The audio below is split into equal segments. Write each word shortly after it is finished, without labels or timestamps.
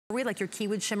like your key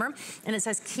would shimmer, and it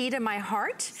says key to my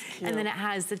heart, and then it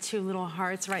has the two little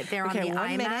hearts right there on the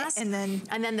eye mask. And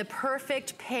then the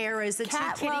perfect pair is the two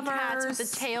kitty cats with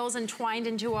the tails entwined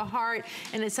into a heart,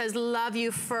 and it says love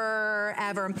you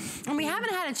forever. And we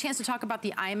haven't had a chance to talk about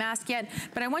the eye mask yet,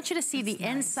 but I want you to see the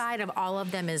inside of all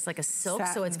of them is like a silk,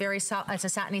 so it's very soft. It's a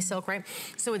satiny silk, right?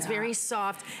 So it's very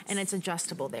soft, and it's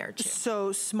adjustable there too.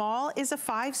 So small is a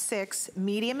 5'6",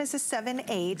 medium is a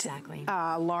 7'8", exactly.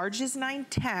 Large is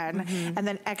 9'10". And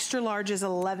then extra large is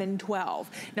 11-12.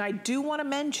 Now I do want to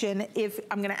mention, if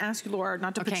I'm going to ask you, Laura,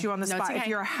 not to put you on the spot, if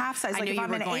you're a half size, like if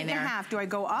I'm an 8.5, do I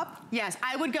go up? Yes,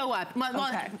 I would go up.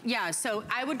 Well, yeah, so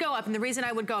I would go up, and the reason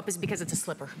I would go up is because it's a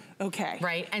slipper. Okay.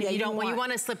 Right, and you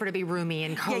want a slipper to be roomy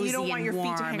and cozy and warm. Yeah, you don't want your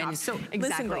feet to hang off. So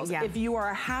listen, girls, if you are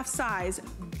a half size,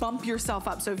 bump yourself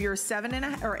up. So if you're a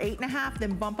 7.5 or 8.5,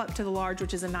 then bump up to the large,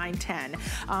 which is a 9-10.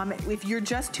 If you're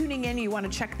just tuning in, you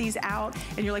want to check these out,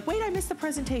 and you're like, wait, I missed the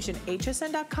presentation.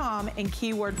 HSN.com and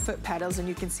keyword foot pedals, and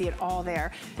you can see it all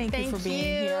there. Thank you for being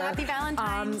here. Happy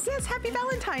Valentine's. Yes, happy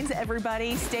Valentine's,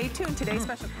 everybody. Stay tuned. Today's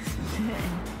special.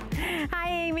 Hi,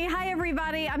 Amy. Hi,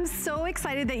 everybody. I'm so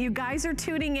excited that you guys are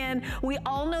tuning in. We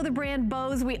all know the brand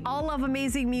Bose. We all love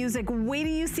amazing music. Wait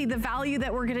till you see the value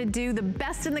that we're going to do. The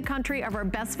best in the country of our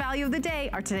best value of the day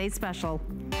are today's special.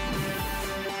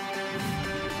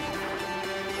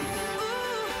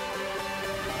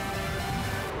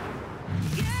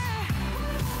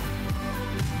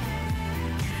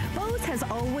 Has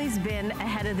always been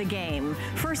ahead of the game.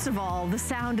 First of all, the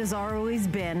sound has always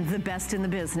been the best in the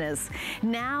business.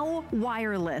 Now,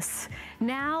 wireless.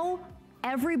 Now,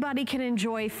 everybody can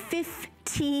enjoy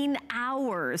 15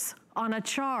 hours on a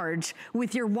charge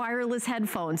with your wireless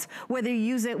headphones. Whether you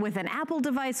use it with an Apple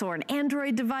device or an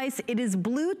Android device, it is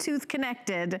Bluetooth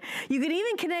connected. You can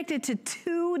even connect it to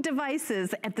 2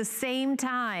 devices at the same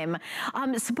time.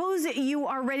 Suppose you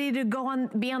are ready to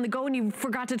be on the go and you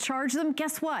forgot to charge them.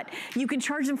 Guess what? You can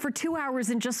charge them for 2 hours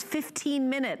in just 15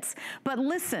 minutes. But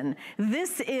listen,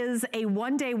 this is a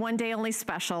one day only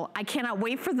special. I cannot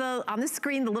wait for on the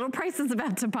screen, the little price is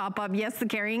about to pop up. Yes, the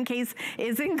carrying case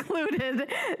is included.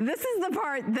 This is the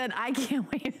part that I can't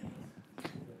wait.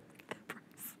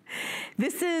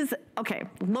 This is, okay,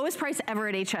 lowest price ever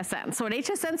at HSN. So in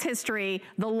HSN's history,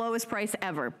 the lowest price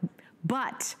ever.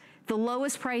 But the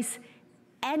lowest price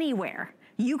anywhere.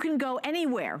 You can go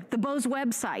anywhere, the Bose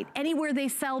website, anywhere they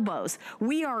sell Bose.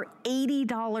 We are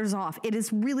 $80 off. It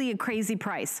is really a crazy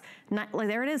price.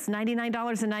 There it is,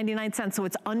 $99.99. So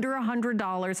it's under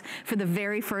 $100 for the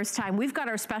very first time. We've got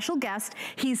our special guest.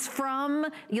 He's from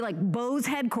Bose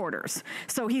headquarters.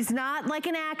 So he's not like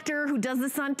an actor who does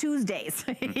this on Tuesdays.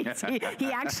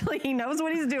 he actually knows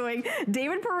what he's doing.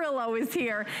 David Perillo is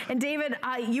here. And David,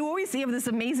 you always have this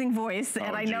amazing voice.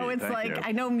 And I know it's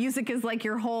I know music is like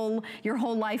your whole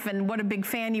life, and what a big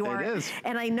fan you are. It is.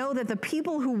 And I know that the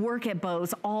people who work at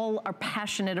Bose all are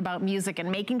passionate about music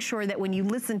and making sure that when you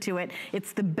listen to it,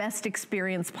 it's the best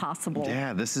experience possible.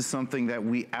 Yeah, this is something that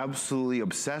we absolutely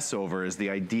obsess over, is the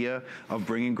idea of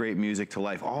bringing great music to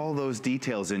life. All those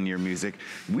details in your music,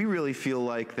 we really feel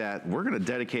like that we're gonna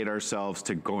dedicate ourselves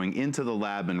to going into the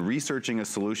lab and researching a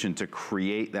solution to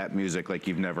create that music like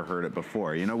you've never heard it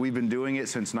before. You know, we've been doing it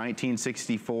since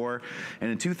 1964,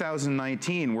 and in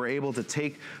 2019, we're able to take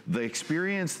the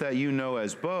experience that you know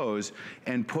as Bose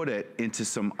and put it into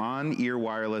some on-ear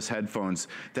wireless headphones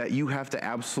that you have to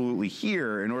absolutely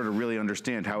hear in order to really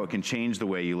understand how it can change the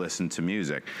way you listen to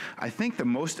music. I think the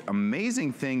most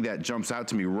amazing thing that jumps out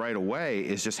to me right away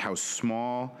is just how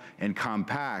small and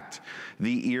compact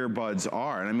the earbuds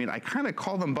are. And I mean, I kind of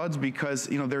call them buds because,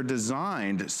 you know, they're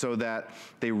designed so that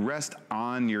they rest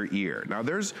on your ear. Now,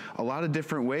 there's a lot of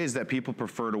different ways that people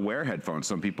prefer to wear headphones.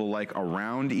 Some people like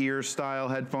around ear style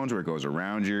headphones where it goes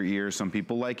around your ear. Some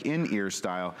people like in-ear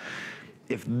style.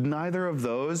 If neither of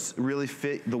those really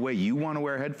fit the way you want to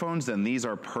wear headphones, then these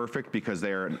are perfect because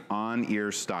they are an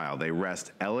on-ear style. They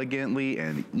rest elegantly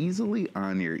and easily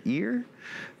on your ear.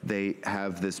 They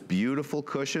have this beautiful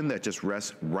cushion that just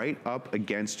rests right up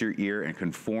against your ear and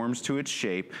conforms to its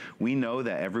shape. We know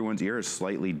that everyone's ear is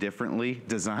slightly differently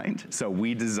designed, so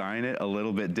we design it a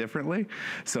little bit differently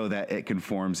so that it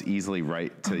conforms easily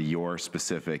right to your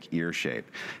specific ear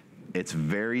shape. It's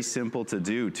very simple to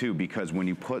do too, because when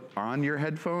you put on your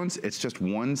headphones, it's just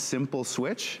one simple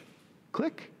switch,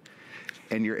 click.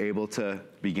 and you're able to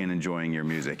begin enjoying your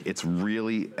music. It's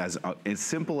really as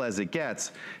simple as it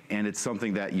gets, and it's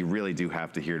something that you really do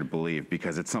have to hear to believe,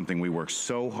 because it's something we work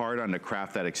so hard on to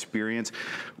craft that experience.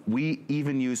 We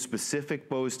even use specific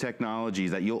Bose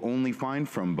technologies that you'll only find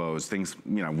from Bose, things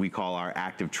we call our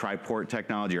active triport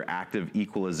technology or active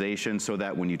equalization, so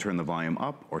that when you turn the volume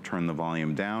up or turn the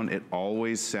volume down, it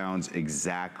always sounds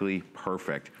exactly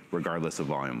perfect, regardless of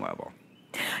volume level.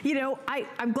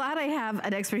 I'm glad I have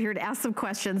an expert here to ask some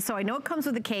questions. So I know it comes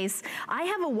with a case. I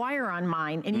have a wire on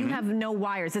mine, and you have no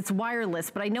wires. It's wireless,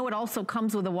 but I know it also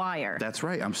comes with a wire. That's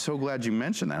right. I'm so glad you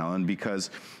mentioned that, Ellen, because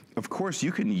of course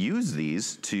you can use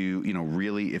these to,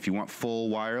 really, if you want full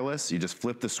wireless, you just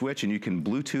flip the switch and you can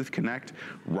Bluetooth connect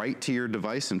right to your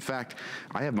device. In fact,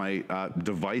 I have my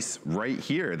device right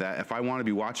here that if I want to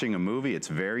be watching a movie, it's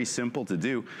very simple to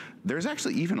do. There's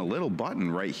actually even a little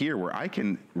button right here where I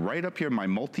can, right up here, my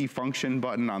multi-function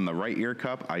button on the right ear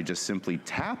cup, I just simply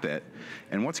tap it.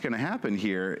 And what's going to happen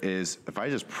here is if I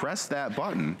just press that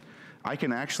button, I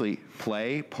can actually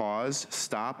play, pause,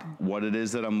 stop what it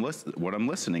is that I'm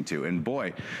listening to. And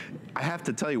boy, I have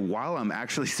to tell you, while I'm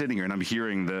actually sitting here and I'm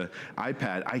hearing the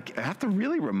iPad, I have to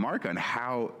really remark on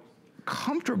how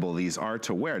comfortable these are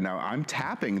to wear. Now, I'm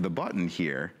tapping the button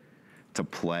here to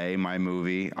play my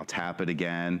movie. I'll tap it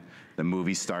again. The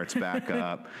movie starts back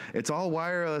up. It's all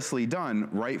wirelessly done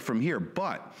right from here.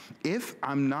 But if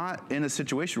I'm not in a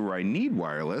situation where I need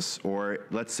wireless, or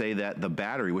let's say that the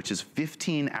battery, which is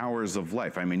 15 hours of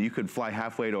life, I mean, you could fly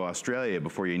halfway to Australia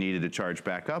before you needed to charge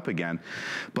back up again.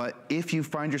 But if you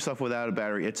find yourself without a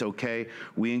battery, it's okay.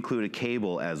 We include a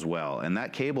cable as well. And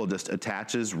that cable just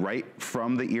attaches right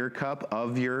from the ear cup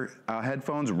of your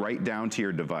headphones right down to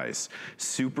your device.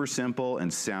 Super simple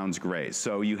and sounds great.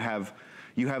 So you have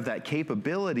that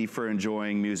capability for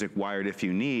enjoying music wired if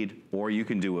you need, or you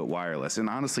can do it wireless. And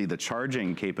honestly, the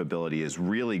charging capability is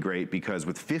really great, because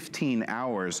with 15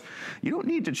 hours, you don't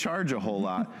need to charge a whole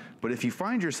lot. But if you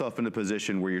find yourself in a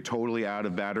position where you're totally out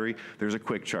of battery, there's a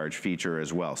quick charge feature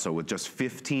as well. So with just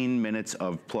 15 minutes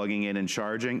of plugging in and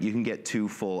charging, you can get 2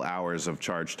 full hours of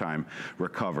charge time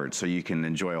recovered. So you can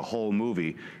enjoy a whole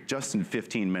movie just in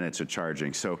 15 minutes of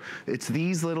charging. So it's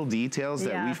these little details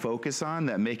that we focus on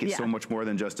that make it so much more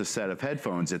than just a set of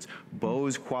headphones. It's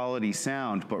Bose quality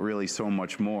sound, but really so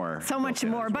much more. So much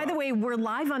more. By the way, we're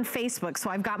live on Facebook,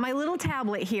 so I've got my little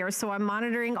tablet here, so I'm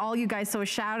monitoring all you guys. So a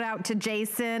shout out to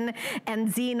Jason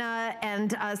and Zena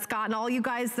and Scott and all you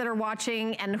guys that are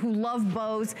watching and who love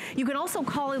Bose. You can also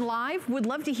call in live. Would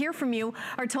love to hear from you.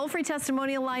 Our toll-free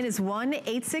testimonial line is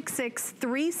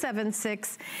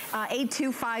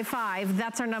 1-866-376-8255.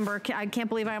 That's our number. I can't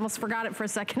believe I almost forgot it for a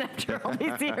second after all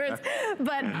these years.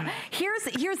 But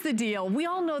here's the deal. We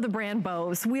all know the brand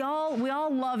Bose. We all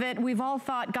love it. We've all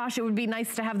thought, gosh, it would be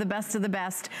nice to have the best of the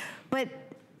best. But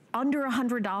under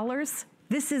 $100,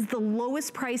 this is the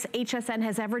lowest price HSN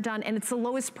has ever done, and it's the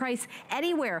lowest price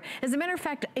anywhere. As a matter of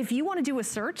fact, if you want to do a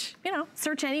search,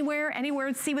 search anywhere,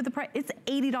 see what the price, it's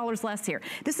 $80 less here.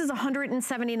 This is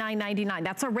 $179.99.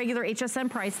 That's our regular HSN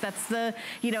price. That's the,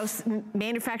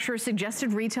 manufacturer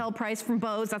suggested retail price from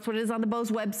Bose. That's what it is on the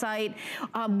Bose website.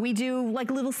 We do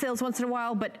like little sales once in a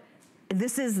while, but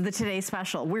this is the Today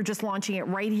Special. We're just launching it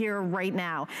right here, right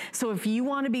now. So if you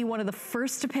want to be one of the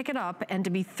first to pick it up and to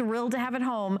be thrilled to have it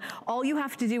home, all you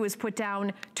have to do is put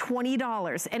down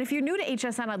 $20. And if you're new to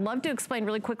HSN, I'd love to explain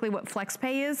really quickly what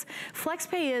FlexPay is.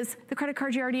 FlexPay is the credit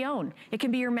card you already own. It can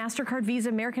be your MasterCard, Visa,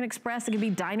 American Express. It can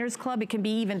be Diners Club. It can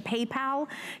be even PayPal.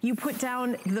 You put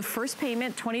down the first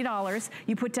payment, $20.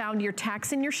 You put down your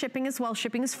tax and your shipping as well.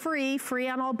 Shipping is free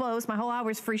on all Bose. My whole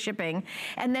hour is free shipping.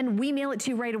 And then we mail it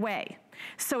to you right away.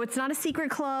 So it's not a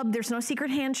secret club. There's no secret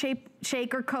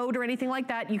handshake or code or anything like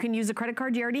that. You can use a credit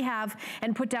card you already have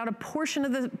and put down a portion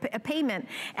of the payment,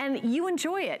 and you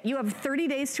enjoy it. You have 30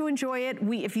 days to enjoy it.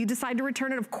 If you decide to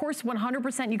return it, of course,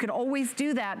 100%, you can always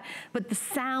do that. But the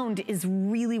sound is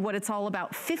really what it's all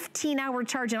about. 15-hour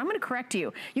charge, and I'm going to correct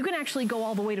you. You can actually go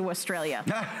all the way to Australia.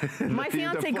 My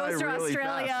fiance goes to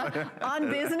Australia on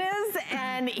business,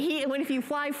 and if you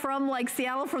fly from like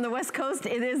Seattle from the West Coast,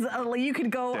 it is you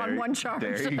could go on one charge.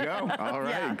 There you go. All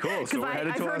right, cool. So we're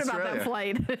headed to Australia. I've heard about that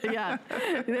flight. Yeah,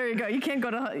 there you go. You can't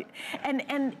go to,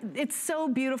 and it's so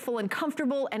beautiful and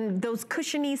comfortable, and those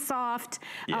cushiony, soft.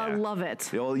 Love it.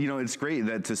 Well, it's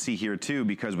great to see here too,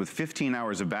 because with 15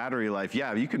 hours of battery life,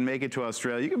 you can make it to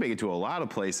Australia. You can make it to a lot of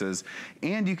places,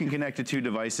 and you can connect to 2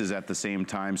 devices at the same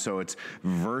time. So it's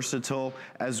versatile,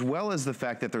 as well as the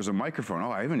fact that there's a microphone.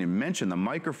 Oh, I haven't even mentioned the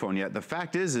microphone yet. The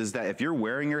fact is that if you're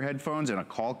wearing your headphones and a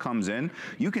call comes in,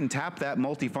 you can tap that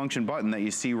multifunction button that you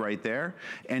see right there,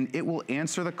 and it will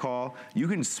answer the call. You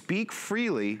can speak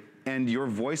freely and your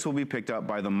voice will be picked up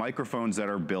by the microphones that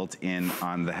are built in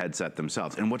on the headset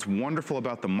themselves. And what's wonderful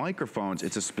about the microphones,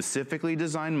 it's a specifically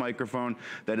designed microphone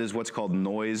that is what's called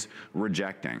noise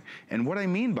rejecting. And what I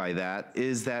mean by that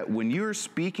is that when you're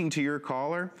speaking to your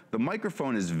caller, the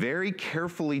microphone is very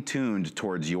carefully tuned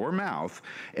towards your mouth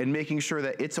and making sure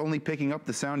that it's only picking up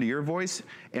the sound of your voice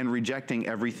and rejecting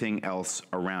everything else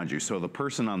around you. So the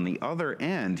person on the other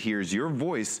end hears your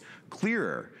voice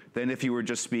clearer than if you were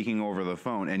just speaking over the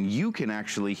phone. And you can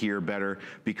actually hear better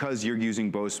because you're using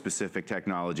Bose specific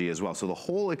technology as well. So the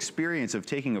whole experience of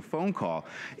taking a phone call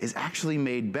is actually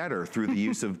made better through the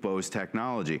use of Bose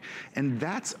technology. And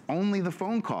that's only the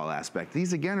phone call aspect.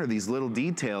 These again are these little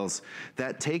details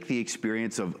that take the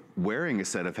experience of wearing a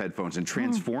set of headphones and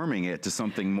transforming it to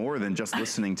something more than just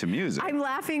listening to music. I'm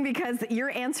laughing because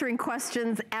you're answering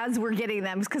questions as we're getting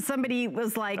them, because somebody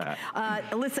was like,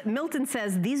 listen, Milton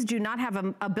says, these do not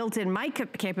have a built-in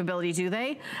mic capability, do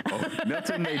they? Oh,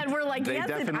 Milton, and we're like,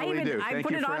 yes, I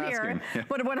put it on here,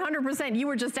 but 100%, you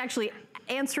were just actually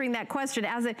answering that question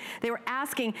as they were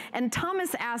asking. And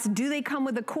Thomas asked, do they come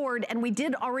with a cord? And we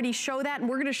did already show that, and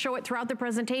we're gonna show it throughout the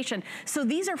presentation. So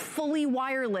these are fully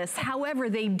wireless. However,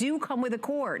 they do come with a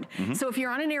cord. So if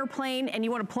you're on an airplane and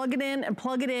you wanna plug it in and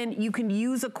plug it in, you can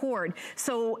use a cord.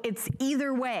 So it's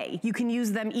either way. You can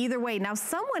use them either way. Now,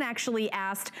 someone actually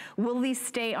asked, will these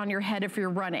stay on your head if you're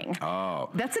running? Oh.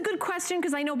 That's a good question,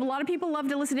 because I know a lot of people love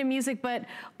to listen to music, but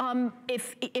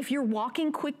if you're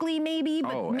walking quickly, maybe,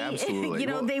 but absolutely. You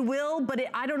know, they will, but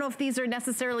I don't know if these are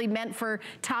necessarily meant for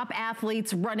top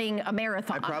athletes running a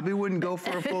marathon. I probably wouldn't go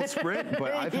for a full sprint,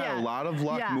 but I've had a lot of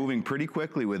luck moving pretty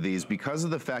quickly with these because of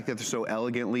the fact that they're so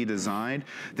elegantly designed.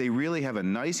 They really have a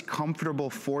nice, comfortable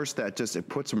force that just, it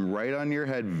puts them right on your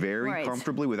head very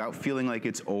comfortably without feeling like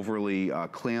it's overly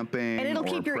clamping. And it'll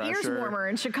keep your ears warmer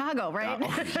in Chicago, right?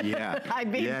 Yeah. I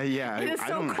mean, it is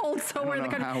so cold somewhere in the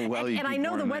country. And I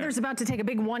know the weather's about to take a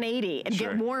big 180 and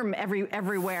get warm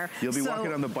everywhere. You'll be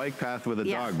walking on the bike path with a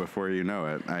dog before you know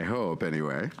it, I hope,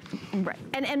 anyway. Right.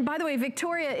 And by the way,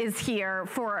 Victoria is here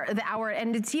for the hour,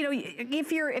 and it's, you know,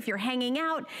 if you're hanging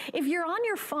out, if you're on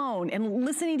your phone and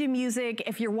listening to music,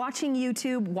 if you're watching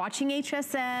YouTube, watching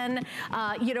HSN,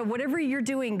 you know, whatever you're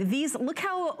doing, these, look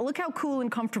how cool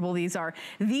and comfortable these are.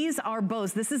 These are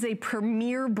Bose. This is a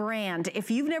premier brand.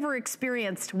 If you've never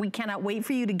experienced, we cannot wait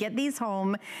for you to get these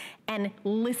home and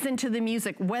listen to the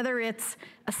music, whether it's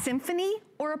a symphony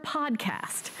or a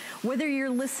podcast, whether you're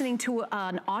listening to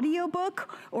an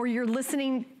audiobook or you're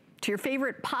listening to your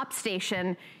favorite pop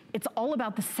station. It's all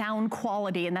about the sound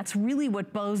quality, and that's really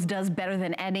what Bose does better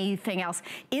than anything else.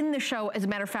 In the show, as a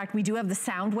matter of fact, we do have the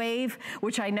Sound Wave,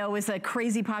 which I know is a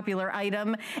crazy popular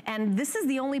item, and this is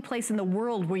the only place in the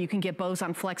world where you can get Bose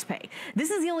on FlexPay.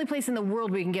 This is the only place in the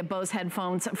world where you can get Bose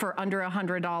headphones for under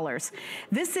 $100.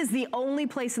 This is the only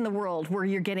place in the world where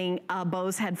you're getting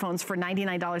Bose headphones for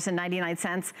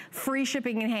 $99.99, free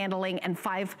shipping and handling, and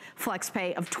 5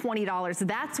 FlexPay of $20.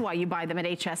 That's why you buy them at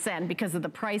HSN, because of the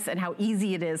price and how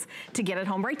easy it is to get it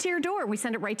home right to your door. We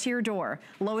send it right to your door.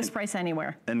 Lowest price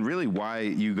anywhere. And really why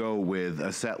you go with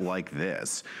a set like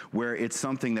this, where it's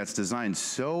something that's designed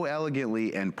so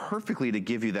elegantly and perfectly to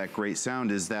give you that great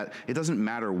sound, is that it doesn't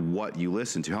matter what you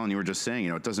listen to. Helen, you were just saying,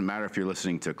 you know, it doesn't matter if you're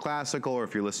listening to classical or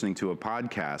if you're listening to a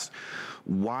podcast.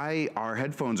 Why our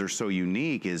headphones are so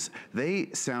unique is they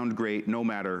sound great no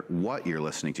matter what you're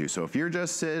listening to. So if you're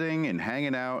just sitting and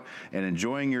hanging out and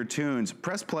enjoying your tunes,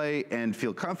 press play and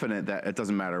feel confident that it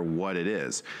doesn't matter what it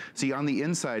is. See, on the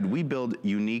inside, we build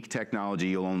unique technology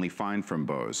you'll only find from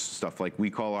Bose. Stuff like we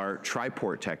call our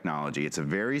tri-port technology. It's a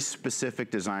very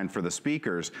specific design for the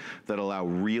speakers that allow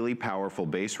really powerful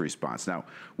bass response. Now,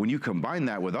 when you combine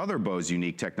that with other Bose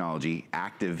unique technology,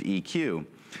 active EQ,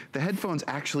 the headphones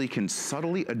actually can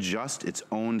subtly adjust its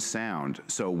own sound.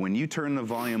 So when you turn the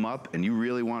volume up and you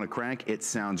really want to crank, it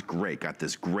sounds great. Got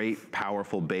this great,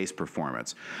 powerful bass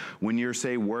performance. When you're,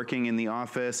 say, working in the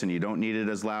office and you don't need it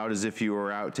as loud as if you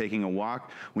were out taking a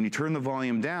walk, when you turn the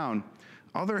volume down,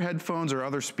 other headphones or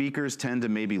other speakers tend to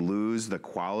maybe lose the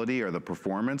quality or the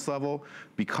performance level.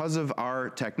 Because of our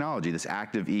technology, this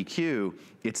active EQ,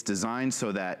 it's designed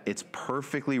so that it's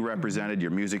perfectly represented.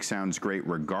 Your music sounds great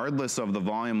regardless of the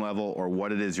volume level or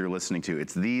what it is you're listening to.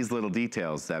 It's these little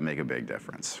details that make a big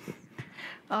difference.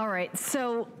 All right,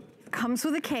 so comes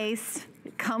with a case.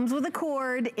 Comes with a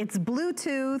cord, it's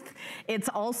Bluetooth, it's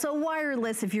also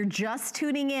wireless. If you're just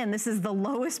tuning in, this is the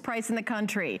lowest price in the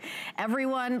country.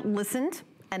 Everyone listened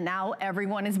and now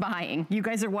everyone is buying. You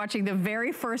guys are watching the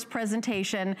very first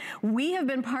presentation. We have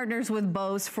been partners with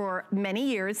Bose for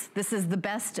many years. This is the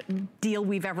best deal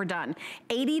we've ever done.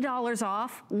 $80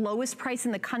 off, lowest price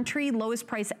in the country, lowest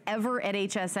price ever at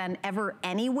HSN, ever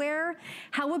anywhere.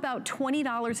 How about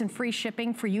 $20 in free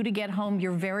shipping for you to get home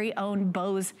your very own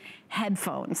Bose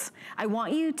headphones? I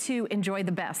want you to enjoy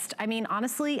the best. I mean,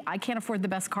 honestly, I can't afford the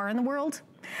best car in the world.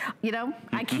 You know,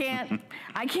 I can't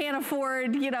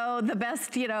afford, you know, the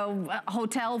best, you know,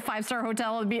 hotel, 5-star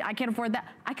hotel. I can't afford that.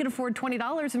 I can afford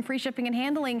 $20 in free shipping and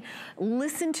handling.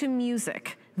 Listen to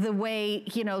music the way,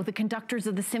 you know, the conductors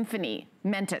of the symphony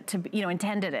meant it to, you know,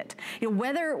 intended it. You know,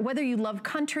 whether you love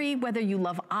country, whether you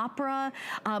love opera.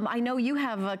 I know you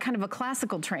have a kind of a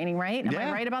classical training, right? Am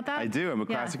I right about that? I do. I'm a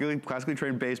classically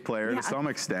trained bass player to some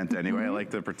extent anyway. I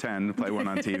like to pretend, play one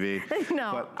on TV.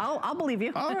 No, but I'll believe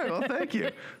you. All right, well, thank you.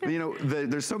 You know,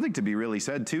 there's something to be really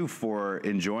said too for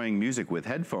enjoying music with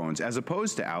headphones as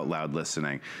opposed to out loud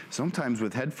listening. Sometimes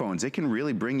with headphones, it can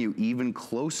really bring you even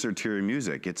closer to your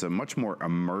music. It's a much more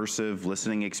immersive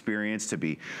listening experience to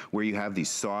be where you have these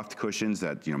soft cushions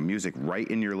that, you know, music right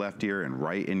in your left ear and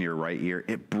right in your right ear.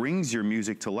 It brings your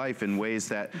music to life in ways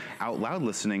that out loud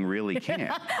listening really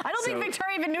can't. I don't think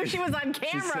Victoria even knew she was on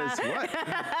camera. She says, what?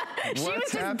 She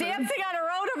was just dancing on her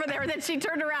own over there. Then she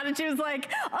turned around and she was like,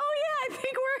 oh yeah, I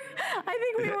think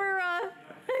we were,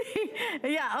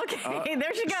 yeah, okay,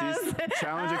 there she goes.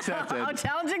 Challenge accepted. Oh,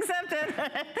 challenge accepted.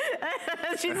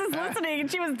 She's just listening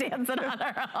and she was dancing on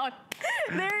her own.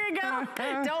 There you go.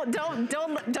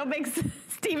 Don't make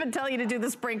Steven tell you to do the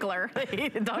sprinkler.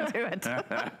 Don't do it.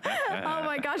 Oh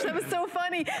my gosh, that was so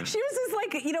funny. She was just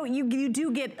like, you know, you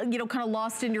do get, you know, kind of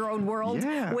lost in your own world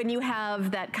when you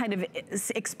have that kind of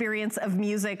experience of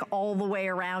music all the way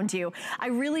around you. I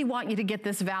really want you to get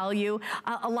this value.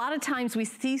 A lot of times we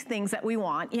see things that we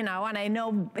want, you know, and I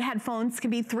know headphones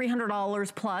can be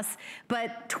 $300 plus,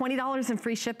 but $20 in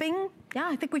free shipping, yeah,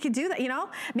 I think we could do that, you know?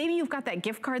 Maybe you've got that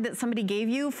gift card that somebody gave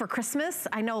you for Christmas.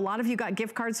 I know a lot of you got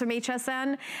gift cards from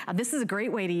HSN. This is a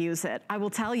great way to use it, I will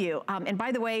tell you. And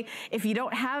by the way, if you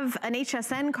don't have an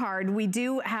HSN card, we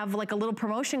do have like a little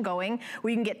promotion going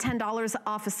where you can get $10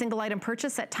 off a single item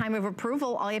purchase at time of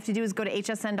approval. All you have to do is go to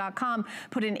hsn.com,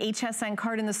 put an HSN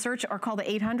card in the search or call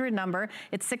the 800 number.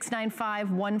 It's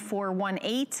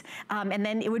 695-1418. And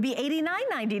then it would be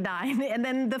 $89.99. And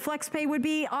then the flex pay would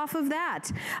be off of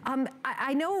that.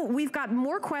 I know we've got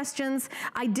more questions.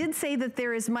 I did say that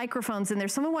there is microphones in there.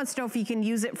 Someone wants to know if you can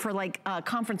use it for like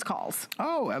conference calls.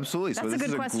 Oh, absolutely. That's so this a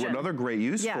good question. Another great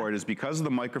use for it is because of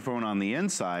the microphone on the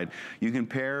inside, you can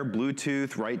pair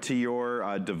Bluetooth right to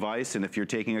your device. And if you're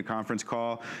taking a conference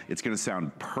call, it's going to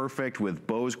sound perfect with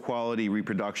Bose quality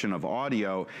reproduction of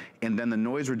audio. And then the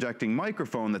noise rejecting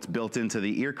microphone that's built into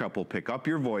the ear cup will pick up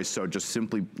your voice. So just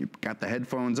simply, you've got the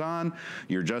headphones on,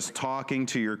 you're just talking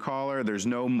to your caller. There's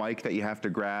no mic that you have to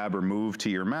grab or move to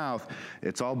your mouth.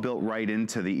 It's all built right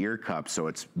into the ear cup. So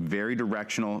it's very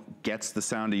directional, gets the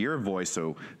sound of your voice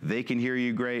so they can hear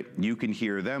you great, you can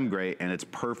hear them great, and it's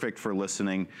perfect for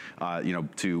listening you know,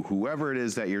 to whoever it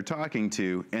is that you're talking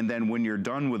to. And then when you're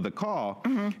done with the call,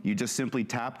 you just simply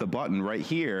tap the button right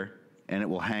here and it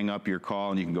will hang up your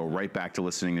call and you can go right back to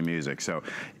listening to music. So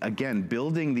again,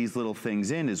 building these little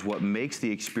things in is what makes the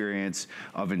experience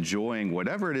of enjoying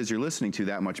whatever it is you're listening to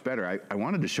that much better. I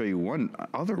wanted to show you one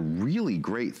other really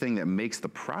great thing that makes the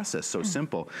process so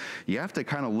simple. You have to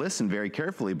kind of listen very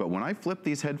carefully, but when I flip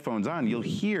these headphones on, you'll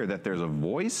hear that there's a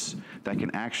voice that can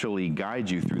actually guide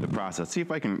you through the process. See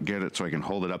if I can get it so I can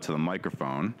hold it up to the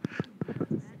microphone.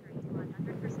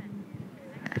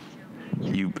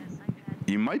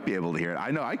 You might be able to hear it. I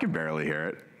know I can barely hear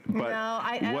it. But no,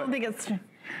 I don't think it's true.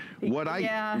 What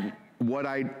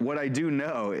I do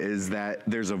know is that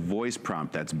there's a voice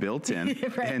prompt that's built in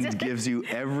and gives you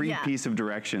every piece of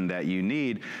direction that you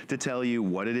need to tell you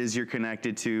what it is you're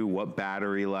connected to, what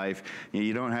battery life.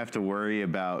 You don't have to worry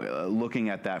about looking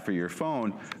at that for your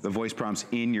phone. The voice prompts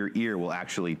in your ear will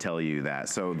actually tell you that.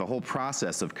 So the whole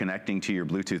process of connecting to your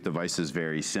Bluetooth device is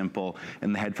very simple,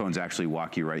 and the headphones actually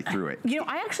walk you right through it. You know,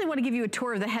 I actually want to give you a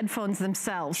tour of the headphones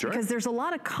themselves because there's a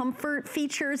lot of comfort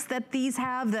features that these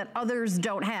have that others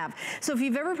don't have. So if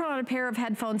you've ever put on a pair of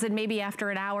headphones and maybe after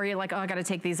an hour you're like, oh, I got to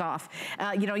take these off.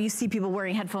 You know, you see people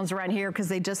wearing headphones around here because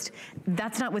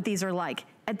that's not what these are like.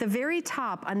 At the very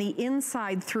top, on the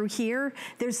inside through here,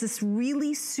 there's this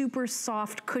really super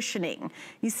soft cushioning.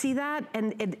 You see that?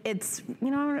 And it's,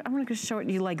 you know, I'm gonna show it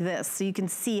to you like this so you can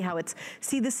see how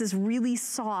this is really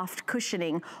soft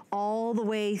cushioning all the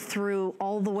way through,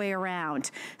 all the way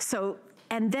around. So,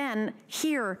 and then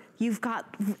here, you've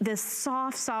got this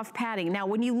soft, soft padding. Now,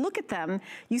 when you look at them,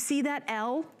 you see that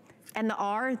L? and the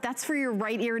R, that's for your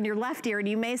right ear and your left ear. And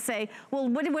you may say, well,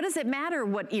 what does it matter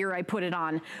what ear I put it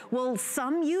on? Well,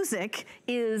 some music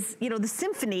is, you know, the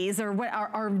symphonies or what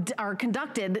are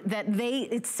conducted that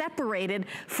it's separated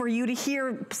for you to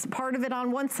hear part of it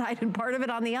on one side and part of it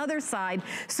on the other side.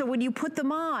 So when you put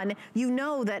them on, you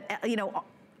know that, you know,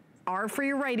 R for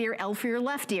your right ear, L for your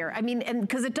left ear. I mean, and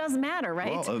because it does matter,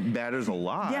 right? Well, it matters a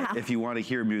lot if you want to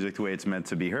hear music the way it's meant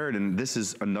to be heard. And this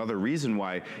is another reason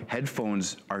why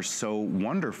headphones are so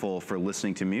wonderful for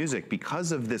listening to music,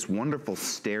 because of this wonderful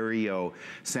stereo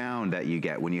sound that you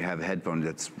get when you have a headphone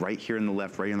that's right here in the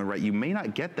left, right in the right. You may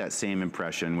not get that same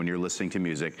impression when you're listening to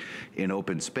music in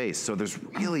open space. So there's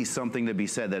really something to be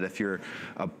said that if you're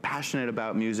passionate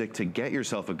about music, to get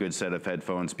yourself a good set of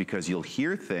headphones, because you'll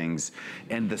hear things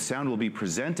and the sound will be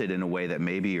presented in a way that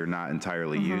maybe you're not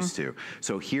entirely used to.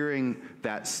 So hearing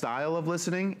that style of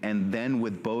listening, and then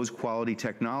with Bose quality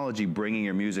technology bringing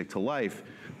your music to life,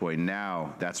 boy,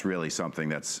 now that's really something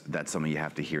that's something you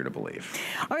have to hear to believe.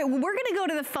 All right, well, we're gonna go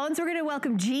to the phones. We're gonna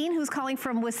welcome Jean, who's calling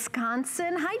from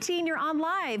Wisconsin. Hi, Jean, you're on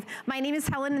live. My name is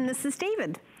Helen, and this is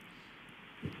David.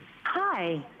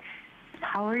 Hi.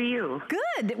 How are you?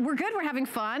 Good. We're good. We're having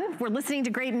fun. We're listening to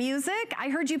great music. I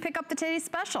heard you pick up the Today's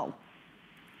Special.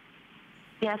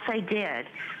 Yes, I did.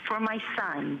 For my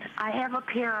son. I have a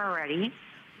pair already.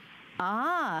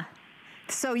 Ah,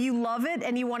 so you love it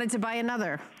and you wanted to buy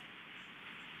another?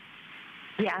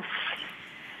 Yes.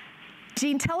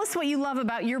 Jean, tell us what you love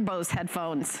about your Bose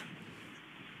headphones.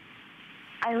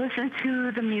 I listen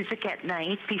to the music at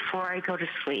night before I go to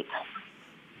sleep.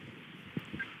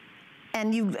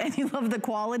 And you love the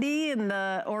quality and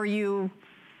are you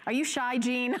shy,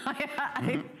 Jean?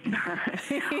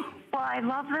 Well, I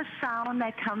love the sound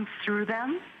that comes through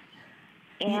them.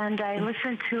 And I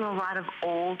listen to a lot of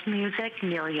old music,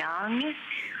 Neil Young,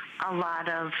 a lot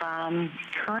of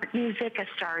current music, A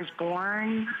Star Is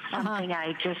Born, something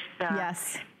I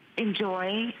just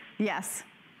enjoy. Yes.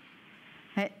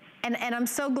 And I'm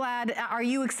so glad. Are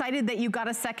you excited that you got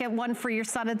a second one for your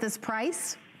son at this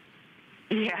price?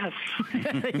 Yes.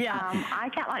 Yeah. I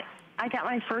got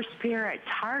my first pair at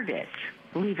Target,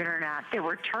 believe it or not. They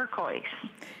were turquoise.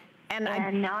 And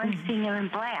now I'm seeing them in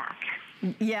black.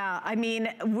 Yeah, I mean,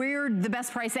 we're the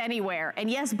best price anywhere. And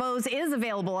yes, Bose is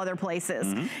available other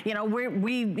places. You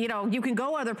know, you can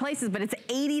go other places, but it's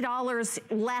 $80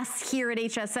 less here at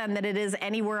HSN than it is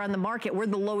anywhere on the market. We're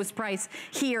the lowest price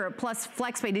here, plus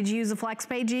FlexPay. Did you use a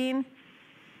FlexPay, Jean?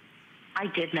 I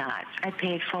did not. I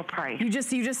paid full price. You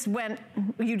just went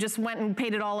and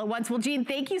paid it all at once. Well, Jean,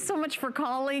 thank you so much for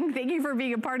calling. Thank you for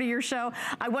being a part of your show.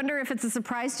 I wonder if it's a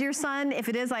surprise to your son. If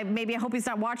it is, I hope he's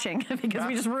not watching because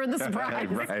we just ruined the surprise.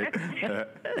 Right. For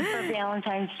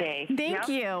Valentine's Day. Thank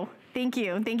you. Thank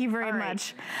you. Thank you very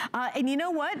much. And you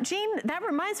know what, Jean? That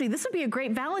reminds me, this would be a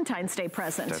great Valentine's Day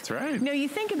present. That's right. You know, you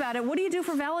think about it, what do you do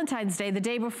for Valentine's Day the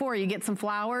day before? You get some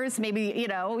flowers, maybe, you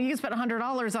know, you can spend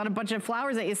 $100 on a bunch of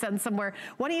flowers that you send somewhere.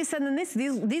 Why don't you send them this?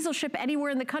 These will ship anywhere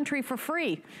in the country for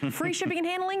free. Free shipping and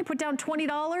handling, put down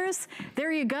 $20.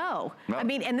 There you go. Well, I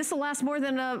mean, and this will last more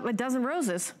than a dozen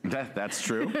roses. That's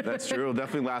true. That's true. It'll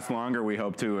definitely last longer, we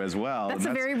hope to, as well. That's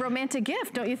a very romantic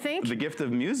gift, don't you think? The gift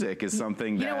of music is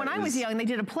something that, you know, when I was young, they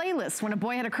did a playlist. When a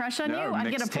boy had a crush on you, I'd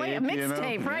get a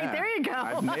mixtape, right? Yeah. There you go.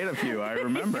 I've made a few, I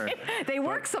remember. They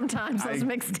work sometimes, those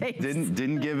mixtapes.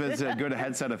 Didn't give as a good a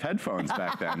headset of headphones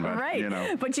back then. But, right, you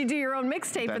know, but you do your own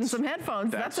mixtape and some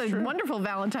headphones. That's a wonderful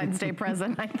Valentine's Day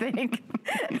present, I think.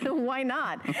 Why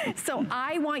not? So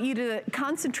I want you to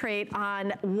concentrate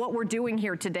on what we're doing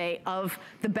here today of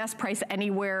the best price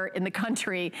anywhere in the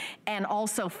country and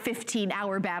also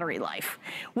 15-hour battery life.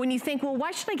 When you think, well, why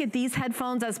should I get these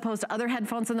headphones as opposed to other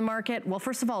headphones in the market? Well,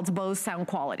 first of all, it's Bose sound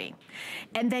quality.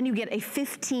 And then you get a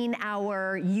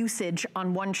 15-hour usage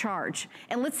on one charge.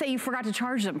 And let's say you forgot to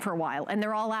charge them for a while and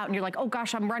they're all out and you're like, oh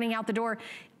gosh, I'm running out the door.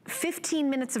 15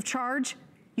 minutes of charge,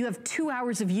 you have 2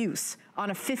 hours of use on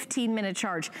a 15-minute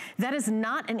charge. That is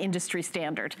not an industry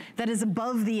standard. That is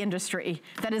above the industry.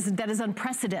 That is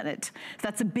unprecedented.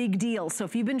 That's a big deal. So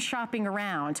if you've been shopping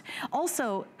around,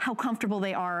 also how comfortable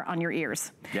they are on your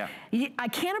ears. Yeah. I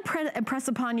can't impress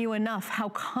upon you enough how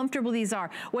comfortable these are.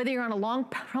 Whether you're on a long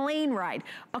plane ride,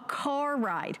 a car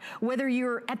ride, whether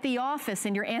you're at the office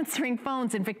and you're answering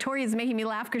phones, and Victoria's making me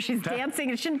laugh because she's dancing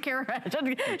and she didn't care.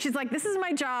 She's like, this is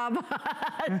my job.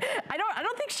 I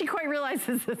don't think she quite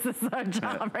realizes this is our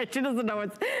job, right? She doesn't know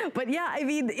it's, but yeah, I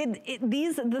mean,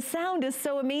 the sound is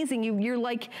so amazing. You're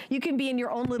like, you can be in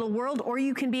your own little world, or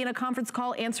you can be in a conference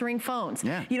call answering phones.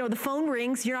 Yeah. You know, the phone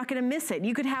rings, you're not gonna miss it.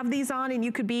 You could have these on and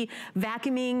you could be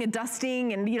vacuuming and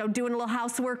dusting and, you know, doing a little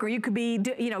housework, or you could be,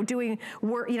 doing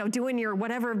work, doing your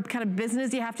whatever kind of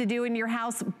business you have to do in your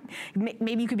house.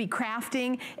 Maybe you could be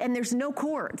crafting, and there's no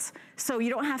cords. So you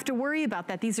don't have to worry about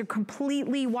that. These are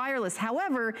completely wireless.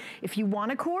 However, if you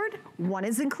want a cord, one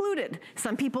is included.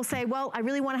 Some people say, well, I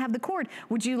really want to have the cord.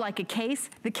 Would you like a case?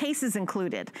 The case is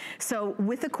included. So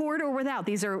with a cord or without,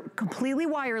 these are completely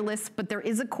wireless, but there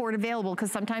is a cord available,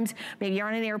 because sometimes maybe you're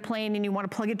on an airplane and you want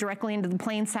to plug it directly into the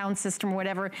plane sound system or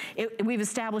whatever. We've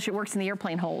established it works in the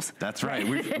airplane holes. That's right.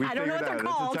 We've I don't know what they're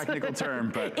called. It's a technical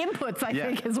term, but inputs, I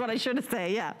think, is what I should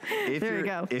say. Yeah. There you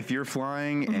go. If you're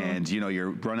flying and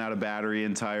you're run out of battery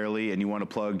entirely, and you want to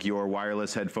plug your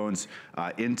wireless headphones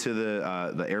into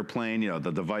the airplane,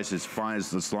 the device is fine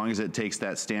as long as it takes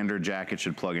that standard jack. It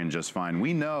should plug in just fine.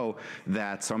 We know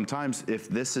that sometimes if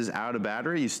this is out of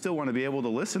battery, you still want to be able to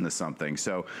listen to something.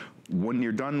 So when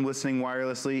you're done listening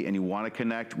wirelessly and you want to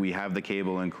connect, we have the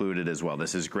cable included as well.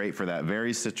 This is great for that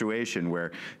very situation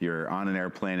where you're on an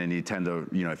airplane and you tend to,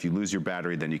 if you lose your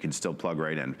battery, then you can still plug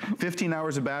right in. 15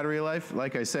 hours of battery life,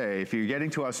 like I say, if you're getting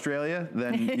to Australia,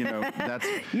 then that's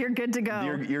you're good to go.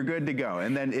 You're good to go.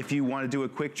 And then if you want to do a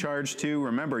quick charge too,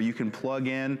 remember you can plug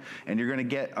in and you're going to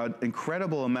get an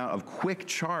incredible amount of quick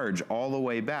charge all the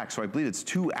way back. So I believe it's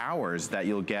 2 hours that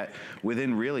you'll get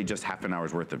within really just half an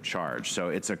hour's worth of charge. So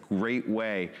it's a great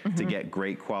way to get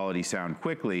great quality sound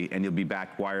quickly, and you'll be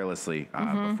back wirelessly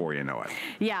before you know it.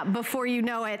 Yeah, before you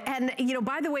know it. And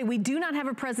by the way, we do not have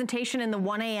a presentation in the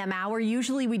 1 a.m. hour.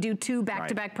 Usually we do 2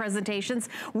 back-to-back presentations.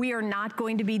 We are not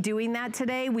going to be doing that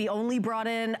today. We only brought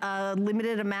in a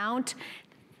limited amount.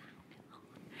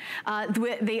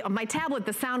 My tablet,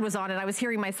 the sound was on, and I was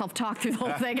hearing myself talk through the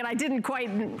whole thing, and I didn't quite,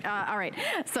 all right.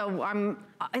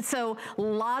 So a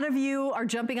lot of you are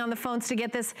jumping on the phones to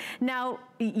get this. Now,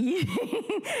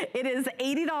 it is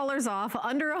 $80 off,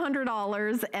 under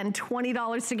 $100, and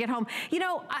 $20 to get home. You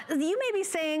may be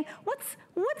saying,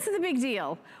 what's the big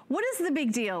deal? What is the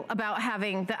big deal about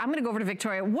having I'm gonna go over to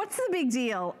Victoria. What's the big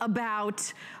deal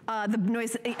about the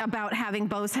noise, about having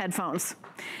Bose headphones?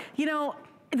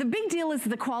 The big deal is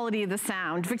the quality of the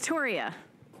sound. Victoria,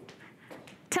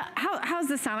 how's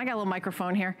the sound? I got a little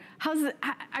microphone here.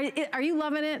 Are you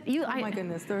loving it? Oh my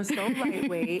goodness, they're so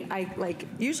lightweight.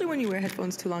 Usually when you wear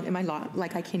headphones too long,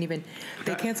 I can't even,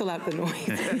 they cancel out the noise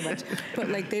pretty much.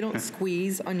 But they don't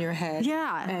squeeze on your head.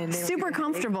 Yeah, and super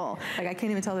comfortable. I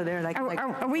can't even tell that they're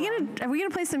Are we gonna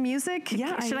play some music?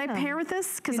 Yeah, should I pair with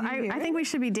this? Because I think we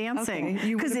should be dancing.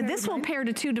 Because this will pair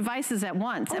to 2 devices at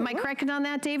once. Am I correct on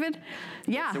that, David?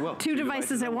 Yeah, yes, 2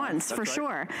 devices at once, for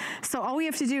sure. So all we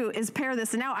have to do is pair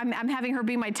this. And now I'm having her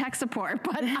be my tech support,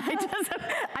 but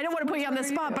I don't want to put you on the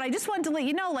spot, but I just wanted to let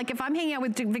you know, if I'm hanging out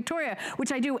with Victoria,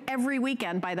 which I do every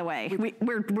weekend, by the way,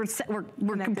 we're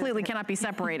completely cannot be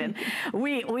separated.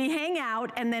 we hang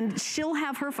out, and then she'll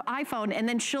have her iPhone, and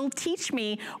then she'll teach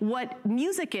me what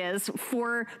music is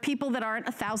for people that aren't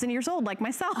 1,000 years old, like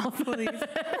myself.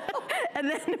 And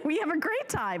then we have a great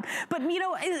time. But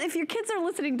if your kids are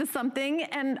listening to something,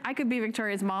 and I could be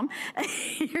Victoria's mom,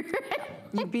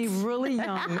 you'd be really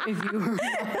young if you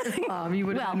were you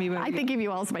would have me. I think of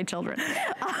you all as my children.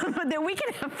 But then we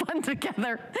can have fun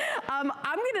together. I'm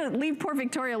going to leave poor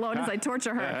Victoria alone as I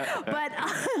torture her. But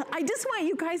I just want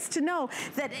you guys to know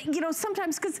that,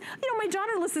 sometimes, because, my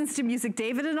daughter listens to music,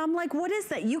 David, and I'm like, what is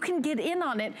that? You can get in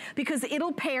on it because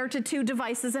it'll pair to 2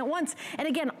 devices at once. And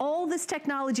again, all this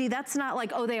technology, that's not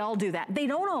like, oh, they all do that. They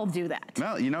don't all do that.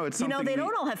 Well, it's something they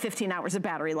don't all have 15 hours of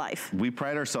battery life. We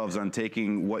pride ourselves on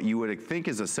taking what you would think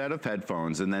is a set of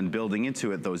headphones and then building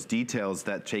into it those details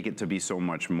that take it to be so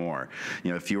much more.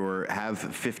 If you have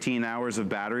 15 hours of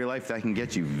battery life, that can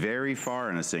get you very far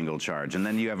in a single charge. And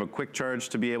then you have a quick charge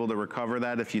to be able to recover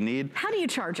that if you need. How do you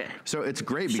charge it? So it's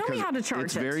great because me how to charge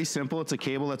it's very simple. It's a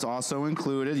cable that's also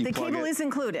included. The cable is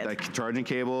included. The charging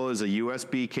cable is a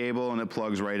USB cable, and it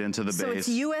plugs right into the base. So it's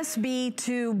USB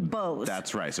to Bose.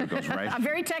 That's right. So it goes right. I'm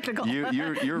very technical. You're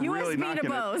really USB knocking to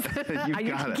Bose.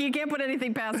 it. You can't put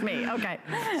anything past me. Okay.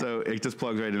 So it just just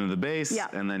plugs right into the base,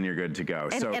 and then you're good to go.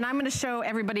 And I'm going to show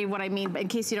everybody what I mean, in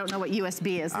case you don't know what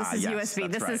USB is. This is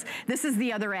USB. This is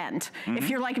the other end. If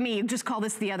you're like me, just call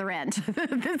this the other end.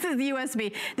 This is the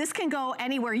USB. This can go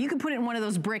anywhere. You can put it in one of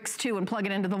those bricks too and plug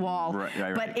it into the wall.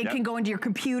 But it can go into your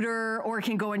computer, or it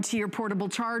can go into your portable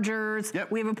chargers.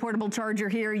 We have a portable charger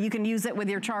here. You can use it with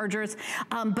your chargers.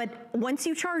 But once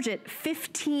you charge it,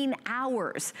 15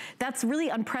 hours. That's really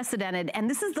unprecedented. And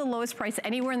this is the lowest price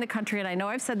anywhere in the country. And I know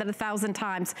I've said that 1,000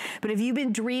 times, but if you've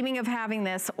been dreaming of having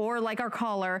this, or like our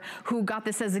caller who got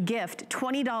this as a gift,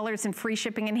 $20 in free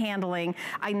shipping and handling,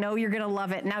 I know you're gonna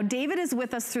love it. Now, David is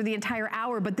with us through the entire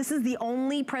hour, but this is the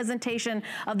only presentation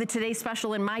of the Today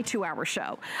Special in my 2-hour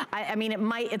show. I mean,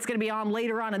 it's gonna be on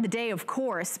later on in the day, of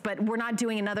course, but we're not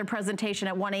doing another presentation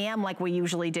at 1 a.m. like we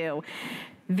usually do.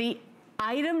 The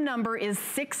item number is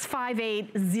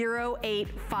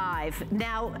 658085.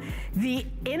 Now, the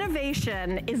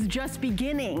innovation is just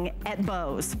beginning at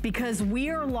Bose, because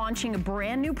we are launching a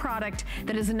brand new product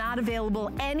that is not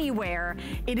available anywhere.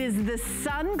 It is the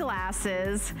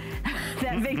sunglasses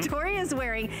that Victoria is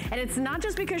wearing, and it's not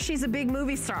just because she's a big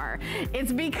movie star.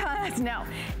 It's because, no,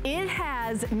 it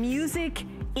has music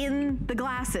in the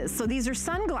glasses. So these are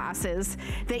sunglasses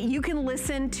that you can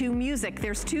listen to music.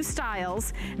 There's 2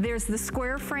 styles. There's the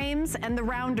square frames and the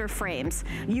rounder frames.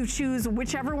 You choose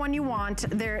whichever one you want.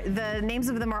 The names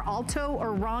of them are alto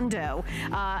or rondo.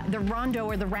 The rondo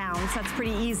or the rounds. That's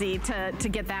pretty easy to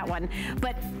get that one.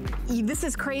 But this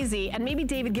is crazy. And maybe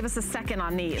David, give us a second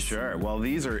on these. Sure. Well,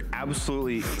 these are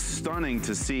absolutely stunning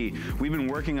to see. We've been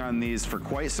working on these for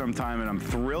quite some time, and I'm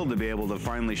thrilled to be able to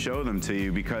finally show them to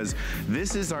you, because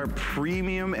this is our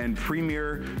premium and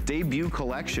premier debut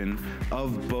collection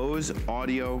of Bose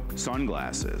audio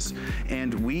sunglasses.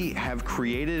 And we have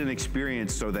created an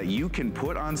experience so that you can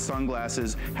put on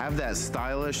sunglasses, have that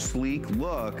stylish, sleek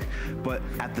look, but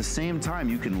at the same time,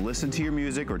 you can listen to your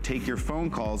music or take your phone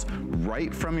calls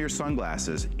right from your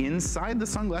sunglasses. Inside the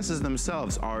sunglasses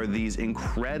themselves are these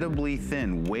incredibly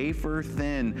thin,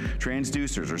 wafer-thin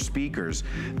transducers or speakers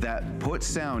that put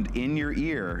sound in your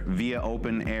ear via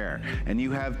open air. And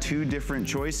you have 2 different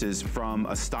choices from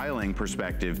a styling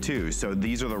perspective too. So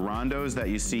these are the rondos that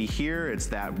you see here. It's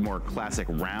that more classic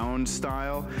round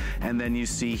style. And then you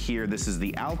see here, this is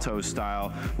the alto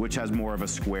style, which has more of a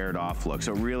squared off look.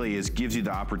 So it really gives you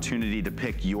the opportunity to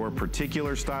pick your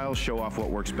particular style, show off what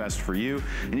works best for you.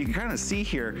 And you can kind of see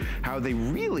here how they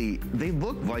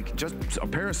look like just a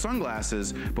pair of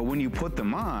sunglasses, but when you put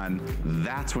them on,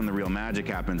 that's when the real magic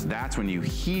happens. That's when you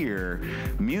hear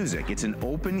music. It's an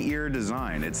open ear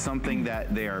design. It's something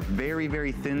that they are very,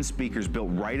 very thin speakers built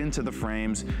right into the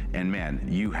frames, and man,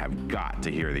 you have got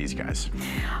to hear these guys.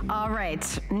 All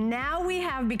right, now we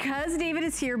have, because David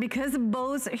is here, because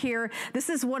Bose here, this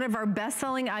is one of our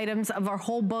best-selling items of our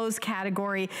whole Bose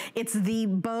category. It's the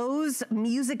Bose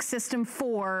Music System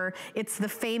 4. It's the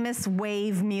famous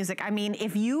Wave music. I mean,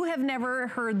 if you have never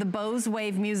heard the Bose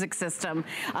Wave music system,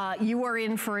 you are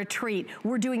in for a treat.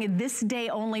 We're doing a this day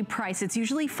only price. It's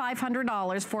usually $500,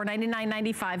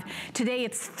 $499.95. Today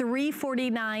it's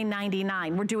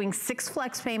 $349.99. We're doing 6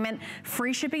 flex payment,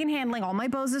 free shipping and handling. All my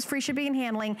Boses free shipping and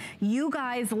handling. You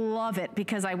guys love it,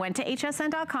 because I went to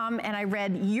hsn.com and I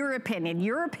read your opinion.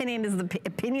 Your opinion is the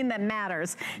opinion that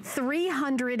matters.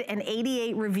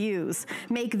 388 reviews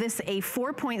make this a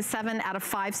 4.7 out of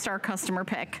 5-star customer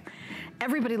pick.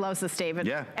 Everybody loves this, David.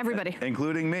 Yeah. Everybody.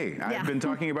 Including me. Yeah. I've been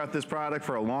talking about this product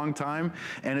for a long time,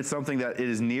 and it's something that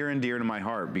is near and dear to my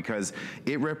heart, because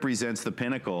it represents the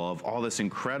pinnacle of all this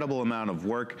incredible amount of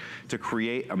work to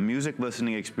create a music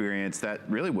listening experience that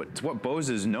really it's what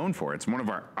Bose is known for. It's one of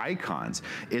our icons.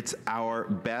 It's our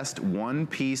best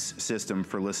one-piece system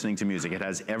for listening to music. It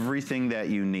has everything that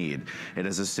you need. It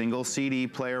has a single CD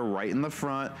player right in the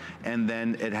front, and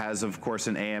then it has, of course,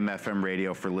 an AM/FM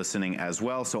radio for listening as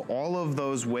well. So all of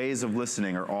those ways of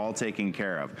listening are all taken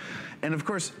care of. And of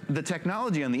course, the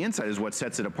technology on the inside is what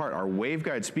sets it apart. Our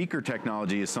waveguide speaker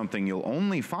technology is something you'll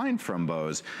only find from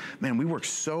Bose. Man, we work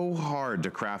so hard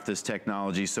to craft this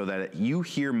technology so that you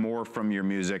hear more from your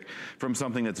music from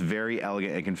something that's very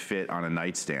elegant and can fit on a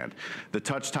nightstand. The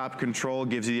touch top control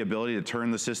gives you the ability to turn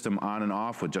the system on and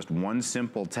off with just one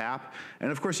simple tap.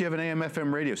 And of course, you have an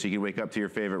AM/FM radio, so you can wake up to your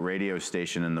favorite radio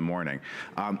station in the morning.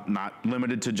 Not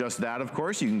limited to just that, of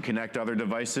course. You can connect other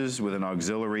devices with an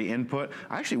auxiliary input.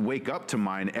 I actually wake up to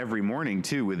mine every morning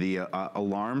too with the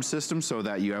alarm system, so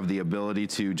that you have the ability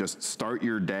to just start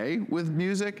your day day with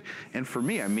music. And for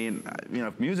me, I mean, you know,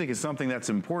 if music is something that's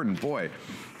important, boy,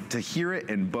 to hear it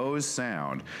in Bose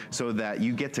Sound so that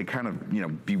you get to kind of, you know,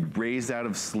 be raised out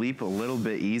of sleep a little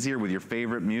bit easier with your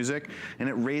favorite music. And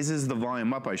it raises the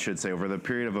volume up, I should say, over the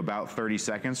period of about 30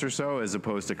 seconds or so, as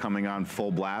opposed to coming on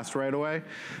full blast right away.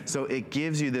 So it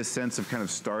gives you this sense of kind of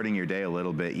starting your day a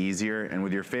little bit easier. And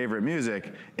with your favorite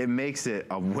music, it makes it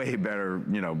a way better,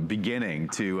 you know, beginning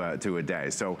to a day.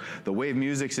 So the Wave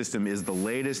Music System is the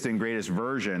latest and greatest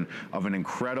version of an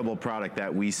incredible product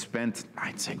that we spent,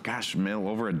 I'd say, gosh,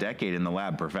 over a decade in the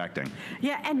lab perfecting.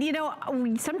 Yeah, and you know,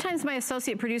 sometimes my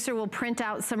associate producer will print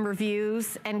out some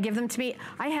reviews and give them to me.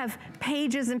 I have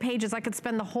pages and pages. I could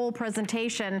spend the whole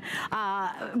presentation,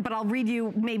 but I'll read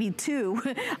you maybe two.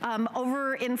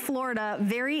 Over in Florida,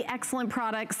 very excellent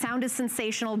product. Sound is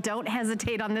sensational. Don't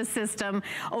hesitate on this system.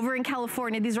 Over in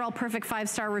California, these are all perfect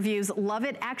 5-star reviews. Love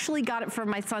it. Actually got it for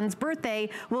my son's birthday.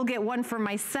 We'll get one for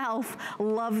myself.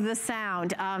 Love the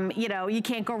sound. You know, you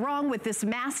can't go wrong with this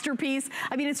masterpiece.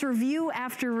 I mean, it's review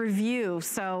after review.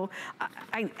 So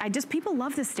I just, people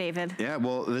love this, David. Yeah,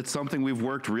 well, it's something we've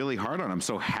worked really hard on. I'm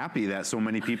so happy that so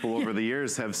many people over the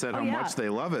years have said how much they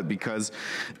love it, because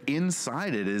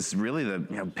inside it is really the,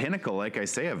 you know, pinnacle, like I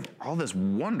say, of all this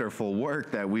wonderful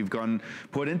work that we've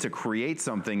put in to create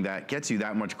something that gets you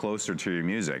that much closer to your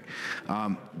music.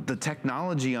 The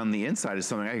technology on the inside is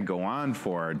something I could go on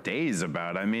for days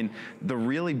about. I mean, the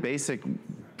really basic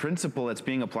principle that's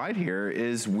being applied here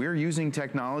is we're using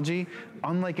technology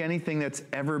unlike anything that's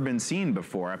ever been seen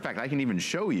before. In fact, I can even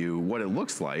show you what it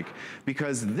looks like,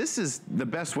 because this is the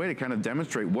best way to kind of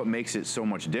demonstrate what makes it so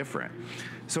much different.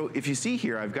 So if you see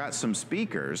here, I've got some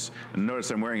speakers, and notice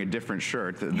I'm wearing a different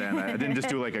shirt than I didn't just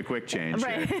do like a quick change.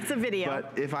 Right, here. It's a video.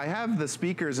 But if I have the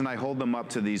speakers and I hold them up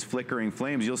to these flickering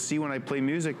flames, you'll see when I play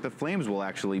music, the flames will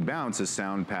actually bounce as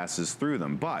sound passes through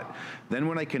them. But then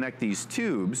when I connect these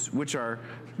tubes, which are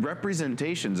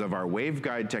representations of our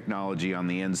waveguide technology on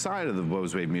the inside of the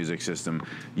Bose Wave Music System,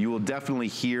 you will definitely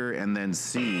hear and then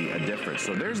see a difference.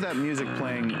 So there's that music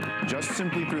playing just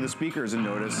simply through the speakers, and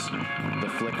notice the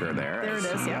flicker there. There it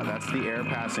is, yeah. That's the air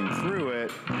passing through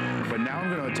it. But now I'm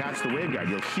going to attach the waveguide.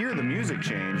 You'll hear the music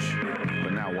change,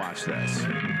 but now watch this.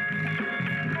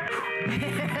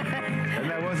 And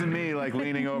that wasn't me like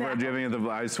leaning over and giving it the,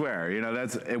 I swear, you know,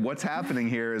 that's what's happening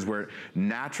here is we're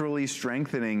naturally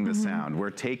strengthening the sound.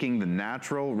 We're taking the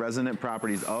natural resonant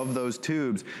properties of those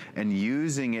tubes and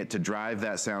using it to drive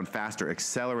that sound faster,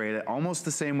 accelerate it, almost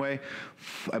the same way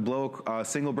I blow a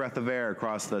single breath of air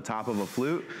across the top of a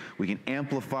flute. We can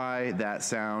amplify that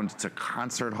sound to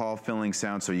concert hall filling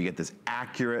sound, so you get this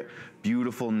accurate,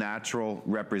 beautiful, natural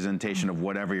representation of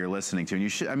whatever you're listening to. And you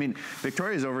should, I mean,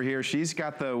 Victoria's over here, she's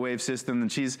got the Wave system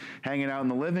and she's hanging out in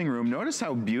the living room. Notice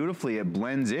how beautifully it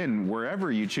blends in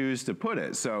wherever you choose to put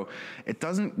it. So it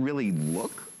doesn't really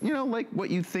look, you know, like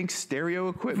what you think stereo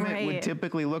equipment would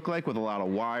typically look like, with a lot of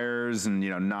wires and,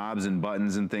 you know, knobs and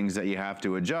buttons and things that you have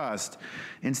to adjust.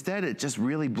 Instead, it just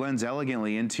really blends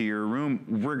elegantly into your room,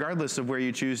 regardless of where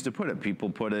you choose to put it. People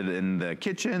put it in the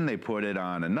kitchen, they put it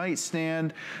on a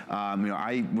nightstand. You know,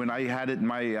 when I had it in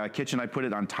my kitchen, I put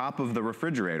it on top of the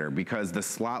refrigerator, because the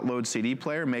slot load CD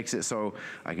player makes it so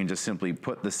I can just simply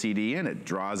put the CD in, it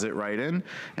draws it right in,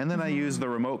 and then I use the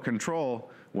remote control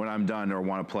when I'm done or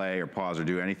want to play or pause or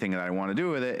do anything that I want to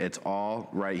do with it. It's all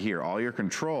right here. All your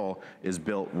control is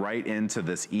built right into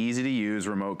this easy to use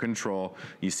remote control.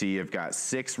 You see you've got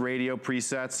 6 radio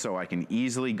presets, so I can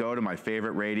easily go to my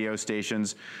favorite radio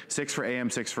stations, 6 for AM,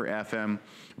 6 for FM,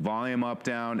 volume up,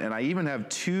 down, and I even have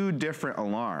 2 different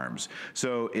alarms.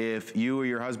 So if you or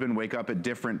your husband wake up at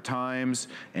different times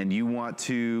and you want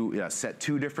to set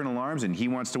 2 different alarms and he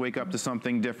wants to wake up to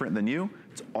something different than you,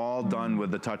 it's all done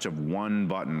with the touch of one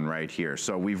button right here.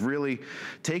 So we've really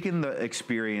taken the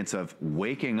experience of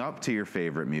waking up to your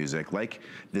favorite music, like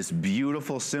this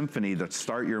beautiful symphony to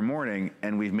start your morning,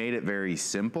 and we've made it very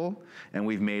simple, and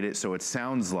we've made it so it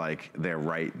sounds like they're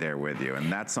right there with you,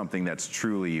 and that's something that's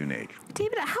truly unique.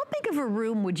 David, how big of a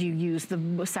room would you use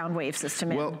the sound wave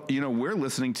system in? Well, you know, we're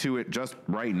listening to it just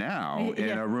right now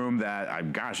in a room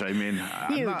that, gosh, I mean,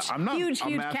 I'm not huge a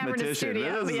mathematician.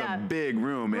 Studio. This is a big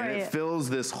room, and it fills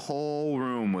this whole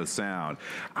room with sound.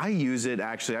 I use it,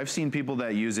 actually, I've seen people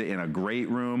that use it in a great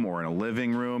room or in a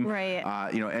living room.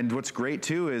 You know, and what's great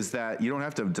too is that you don't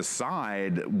have to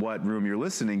decide what room you're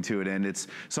listening to it in. It's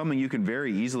something you can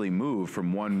very easily move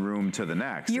from one room to the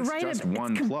next. You're it's right. Just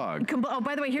one plug. Oh,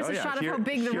 by the way, here's a shot of how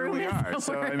big the room is.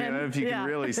 So, I mean, if you can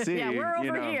really see. Yeah, we're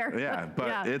over here. Yeah,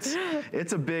 but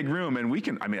it's a big room, and we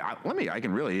can, I mean, I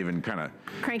can really even kind of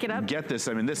crank it up. Get this,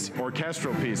 I mean, this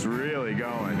orchestral piece really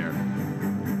going here.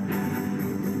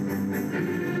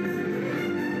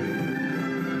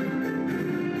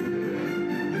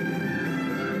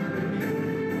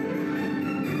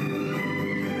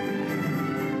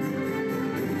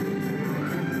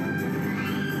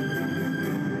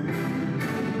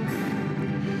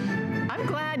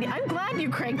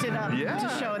 cranked it up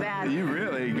to show that. You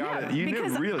really got it. You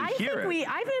didn't really hear it.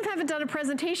 I haven't done a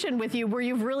presentation with you where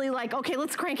you've really like, okay,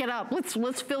 let's crank it up.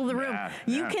 Let's fill the room.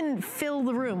 You can fill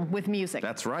the room with music.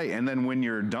 That's right. And then when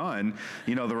you're done,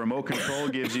 you know, the remote control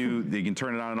gives you, you can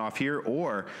turn it on and off here,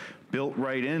 or built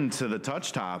right into the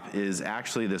touch top is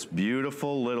actually this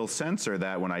beautiful little sensor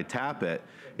that when I tap it,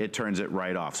 it turns it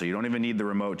right off. So you don't even need the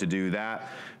remote to do that.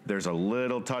 There's a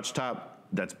little touch top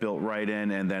that's built right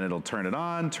in, and then it'll turn it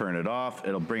on, turn it off.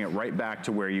 It'll bring it right back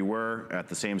to where you were at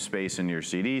the same space in your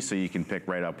CD, so you can pick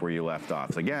right up where you left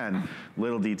off. So again,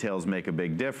 little details make a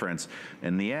big difference.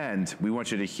 In the end, we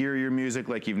want you to hear your music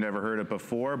like you've never heard it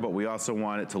before, but we also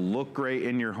want it to look great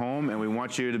in your home, and we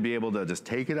want you to be able to just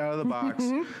take it out of the box,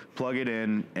 plug it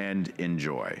in, and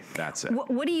enjoy. That's it.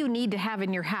 What do you need to have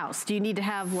in your house? Do you need to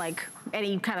have like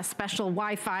any kind of special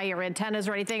Wi-Fi or antennas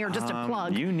or anything, or just a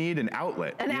plug? You need an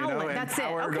outlet. An outlet, that's it.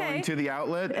 Power going to the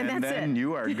outlet, and then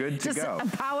you are good to go.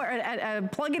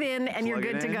 Just plug it in, and you're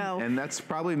good to go. And that's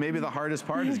probably maybe the hardest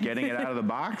part, is getting it out of the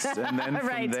box, and then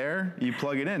from there, you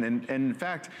plug it in. And in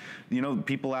fact, you know,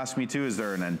 people ask me too, is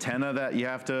there an antenna that you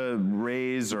have to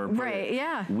raise or put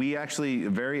We actually,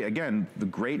 again, the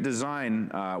great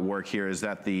design work here is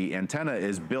that the antenna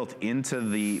is built into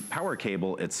the power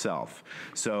cable itself.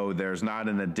 So there's not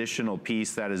an additional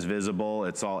piece that is visible.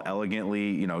 It's all elegantly,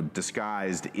 you know,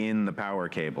 disguised in the power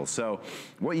cable. So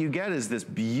what you get is this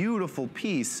beautiful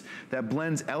piece that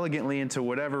blends elegantly into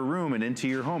whatever room and into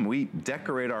your home. We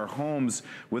decorate our homes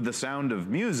with the sound of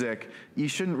music. You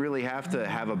shouldn't really have to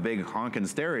have a big honkin'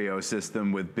 stereo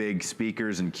system with big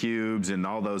speakers and cubes and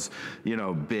all those, you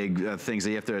know, big things that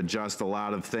you have to adjust a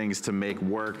lot of things to make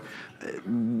work.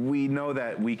 We know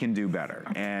that we can do better.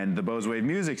 And the Bose Wave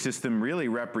Music System really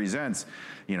represents,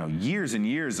 you know, years and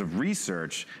years of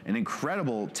research, an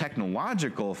incredible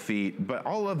technological feat, but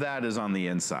all of that is on the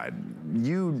inside.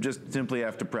 You just simply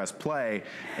have to press play,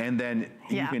 and then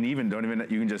you can you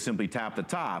can just simply tap the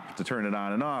top to turn it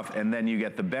on and off, and then you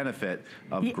get the benefit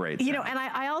of great sound. You know, and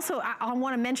I also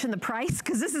want to mention the price,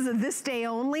 because this is a this day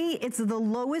only. It's the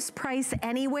lowest price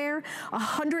anywhere,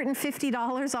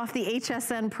 $150 off the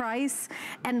HSN price,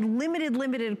 and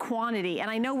limited quantity. And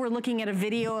I know we're looking at a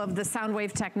video of the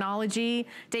Soundwave technology.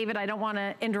 David, I don't want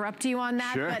to interrupt you on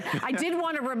that, but I did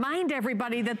want to remind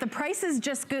everybody that the price is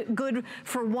just good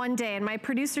for one day. And my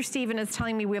producer, Steven, is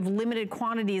telling me we have limited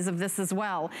quantities of this as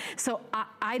well. So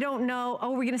I don't know.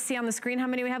 Oh, we're going to see on the screen how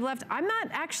many we have left? I'm not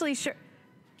actually sure.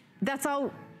 That's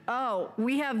all. Oh,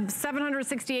 we have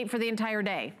 768 for the entire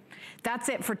day. That's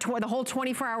it for the whole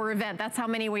 24-hour event. That's how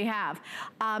many we have.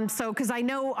 So, because I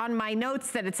know on my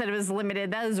notes that it said it was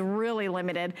limited. That is really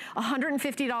limited.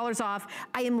 $150 off.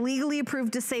 I am legally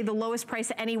approved to say the lowest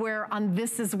price anywhere on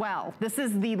this as well. This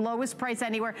is the lowest price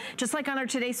anywhere. Just like on our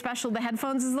today's special, the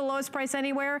headphones is the lowest price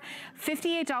anywhere.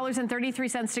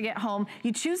 $58.33 to get home.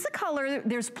 You choose the color.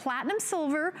 There's platinum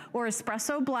silver or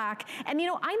espresso black. And you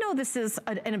know, I know this is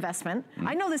an investment.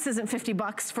 I know this isn't 50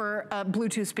 bucks for a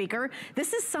Bluetooth speaker.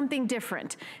 This is something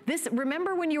different.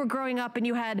 Remember when you were growing up and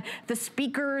you had the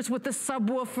speakers with the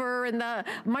subwoofer, and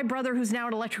my brother, who's now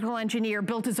an electrical engineer,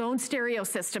 built his own stereo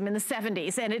system in the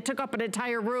 70s, and it took up an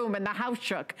entire room and the house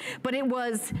shook. But it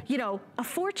was, you know, a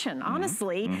fortune,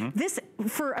 honestly. This,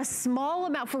 for a small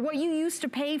amount, for what you used to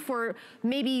pay for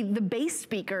maybe the bass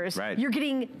speakers, you're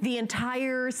getting the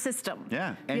entire system.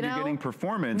 Yeah, and you're getting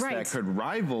performance that could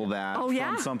rival that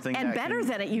from something and better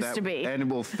than it used to be. And it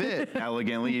will fit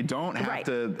elegantly. You don't have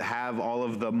to have all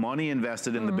of the money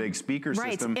invested in the big speaker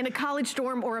system. In a college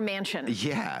dorm or a mansion.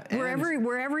 Yeah.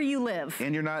 Wherever you live.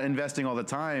 And you're not investing all the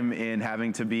time in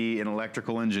having to be an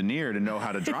electrical engineer to know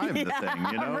how to drive the thing,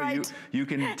 you know? You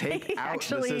can take out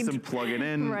the system, plug it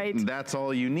in, that's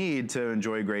all you need to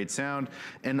enjoy great sound.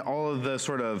 And all of the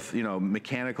sort of, you know,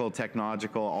 mechanical,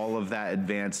 technological, all of that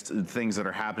advanced things that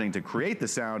are happening to create the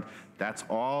sound, that's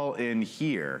all in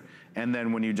here. And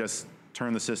then when you just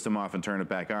turn the system off and turn it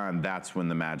back on, that's when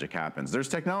the magic happens. There's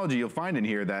technology you'll find in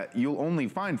here that you'll only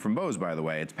find from Bose, by the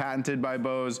way. It's patented by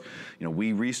Bose. You know,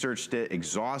 we researched it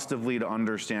exhaustively to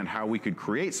understand how we could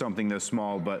create something this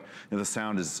small, but you know, the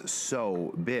sound is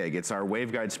so big. It's our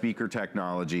waveguide speaker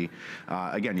technology.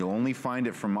 Again, you'll only find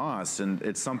it from us, and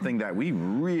it's something that we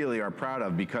really are proud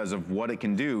of because of what it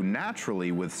can do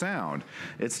naturally with sound.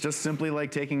 It's just simply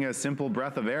like taking a simple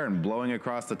breath of air and blowing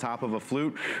across the top of a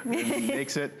flute. It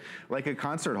makes it like like a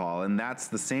concert hall. And that's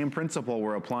the same principle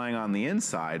we're applying on the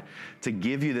inside to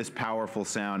give you this powerful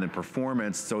sound and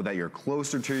performance so that you're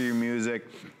closer to your music.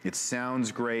 It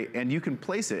sounds great, and you can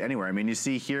place it anywhere. I mean, you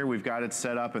see here, we've got it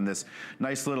set up in this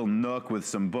nice little nook with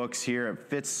some books here. It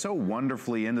fits so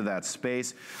wonderfully into that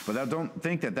space, but I don't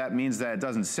think that that means that it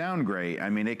doesn't sound great. I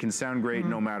mean, it can sound great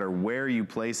no matter where you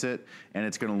place it, and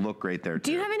it's gonna look great there too.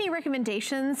 Do you have any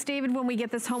recommendations, David, when we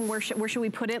get this home? Where should we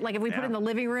put it? Like if we put it in the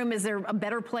living room, is there a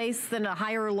better place than a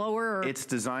higher or lower? Or? It's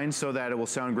designed so that it will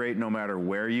sound great no matter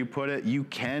where you put it. You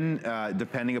can,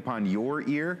 depending upon your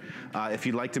ear, if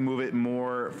you'd like to move it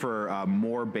more for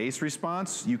more bass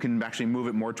response, you can actually move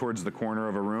it more towards the corner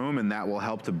of a room, and that will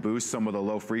help to boost some of the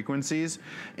low frequencies.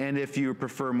 And if you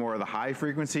prefer more of the high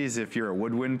frequencies, if you're a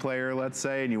woodwind player, let's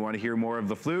say, and you want to hear more of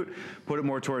the flute, put it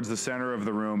more towards the center of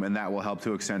the room, and that will help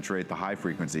to accentuate the high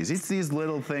frequencies. It's these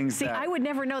little things. See, I would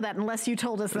never know that unless you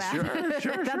told us that.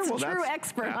 Sure. That's a true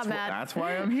expert on that. That's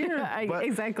why I'm here.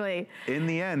 Exactly. In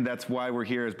the end, that's why we're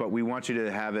here, but we want you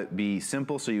to have it be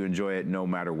simple so you enjoy it no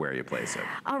matter where you place it.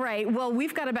 All right, well,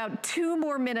 we've got about 2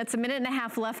 more minutes, a minute and a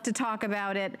half left to talk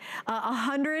about it.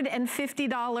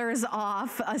 $150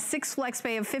 off, a 6 flex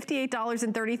pay of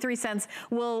 $58.33.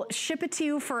 We'll ship it to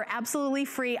you for absolutely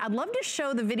free. I'd love to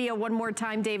show the video one more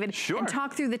time, David, and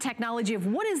talk through the technology of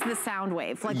what is the sound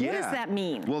wave? Like, what does that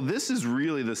mean? Well, this is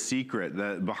really the secret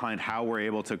behind how we're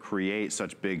able to create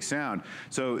such big sound.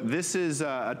 So this is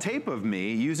a tape of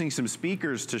me using some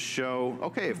speakers to show,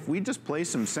 okay, if we just play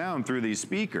some sound through these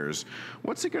speakers,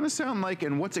 what's it gonna sound like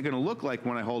and what's it gonna look like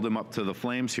when I hold them up to the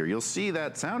flames here? You'll see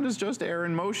that sound is just air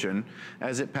in motion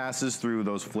as it passes through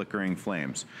those flickering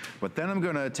flames. But then I'm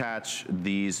gonna attach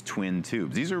these twin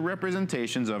tubes. These are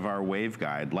representations of our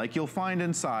waveguide, like you'll find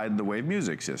inside the Wave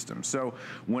music system. So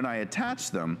when I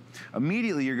attach them,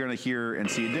 immediately you're gonna hear and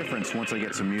see a difference once I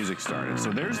get some music started.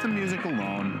 So there's the music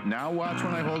alone. Now watch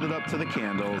when I hold it up to the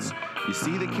candles. You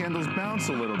see the candles bounce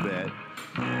a little bit,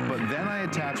 but then I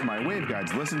attach my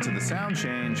waveguides. Listen to the sound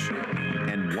change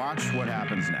and watch what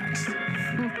happens next.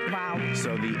 Wow.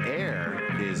 So the air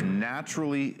is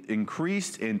naturally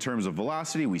increased in terms of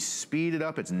velocity. We speed it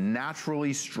up. It's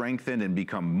naturally strengthened and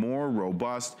become more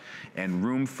robust and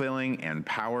room-filling and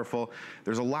powerful.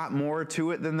 There's a lot more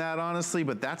to it than that, honestly,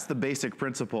 but that's the basic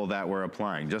principle that we're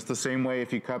applying. Just the same way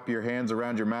if you cup your hands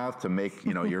around your mouth to make,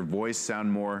 your voice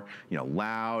sound more,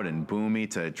 loud and boomy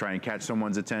to try and catch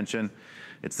someone's attention.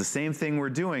 It's the same thing we're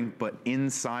doing, but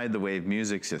inside the Wave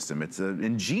music system. It's an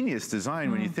ingenious design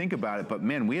when you think about it, but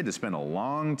man, we had to spend a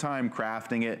long time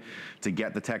crafting it to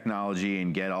get the technology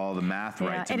and get all the math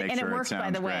right to make sure it sounds great. And it works,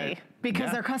 by the way,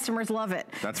 because our customers love it.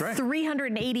 That's right.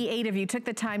 388 of you took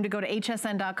the time to go to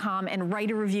hsn.com and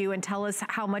write a review and tell us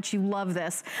how much you love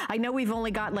this. I know we've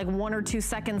only got like 1 or 2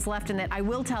 seconds left in it. I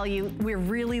will tell you, we're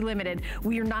really limited.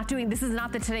 We are not doing, this is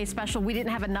not the Today Special. We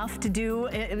didn't have enough to do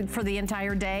for the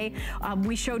entire day.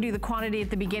 We showed you the quantity at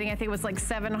the beginning. I think it was like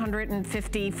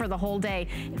 750 for the whole day.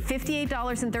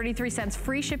 $58.33,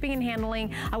 free shipping and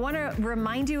handling. I want to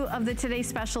remind you of the Today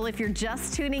Special. If you're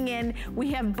just tuning in,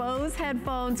 we have Bose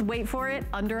headphones. Wait for it,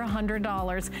 under $100.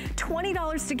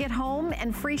 $20 to get home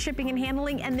and free shipping and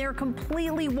handling, and they're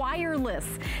completely wireless.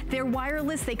 They're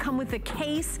wireless, they come with a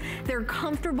case, they're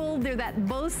comfortable, they're that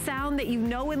Bose sound that you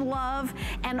know and love,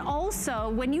 and also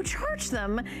when you charge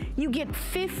them, you get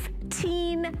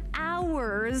 15 hours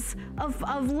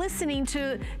of listening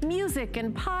to music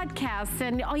and podcasts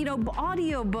and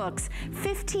audio books.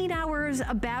 15 hours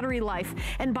of battery life.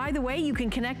 And by the way, you can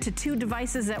connect to 2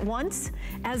 devices at once.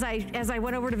 As I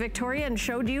went over to Victoria and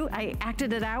showed you, I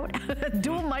acted it out.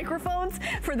 Dual microphones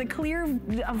for the clear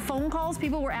phone calls.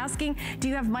 People were asking, do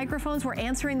you have microphones? We're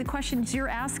answering the questions you're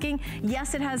asking.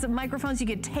 Yes, it has microphones. You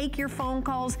could take your phone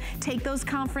calls, take those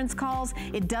conference calls.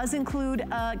 It does include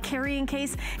a carrying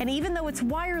case. And even though it's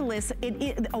wireless,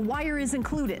 a wire is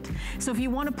included. So if you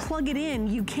want to plug it in,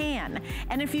 you can.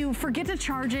 And if you forget to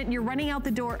charge it and you're running out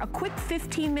the door, a quick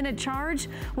 15-minute charge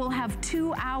will have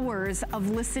 2 hours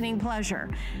of listening pleasure.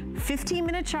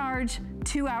 15-minute charge,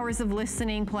 2 hours of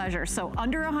listening pleasure. So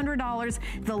under $100,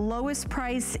 the lowest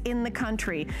price in the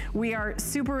country. We are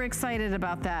super excited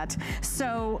about that.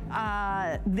 So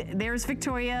there's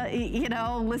Victoria,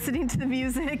 listening to the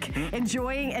music,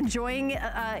 enjoying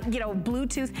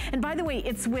Bluetooth. And by the way,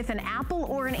 it's with an Apple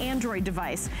or an Android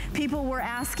device. People were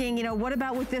asking, what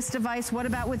about with this device? What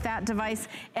about with that device?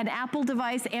 An Apple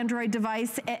device, Android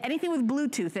device, anything with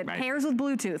Bluetooth. It pairs with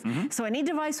Bluetooth. So any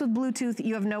device with Bluetooth,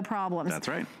 you have no problems. That's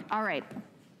right. All right.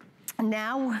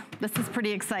 Now, this is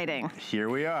pretty exciting. Here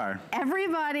we are.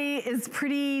 Everybody is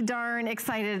pretty darn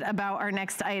excited about our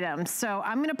next item. So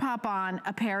I'm gonna pop on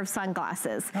a pair of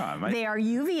sunglasses. They are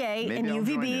UVA and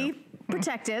UVB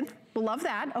protected. Love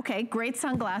that. Okay, great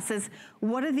sunglasses.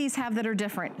 What do these have that are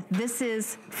different? This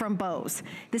is from Bose.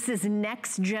 This is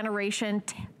next generation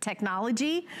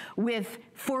technology with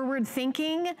forward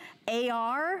thinking,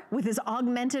 AR, with his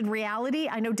augmented reality.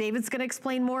 I know David's gonna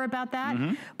explain more about that,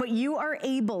 but you are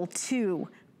able to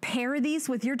pair these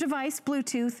with your device,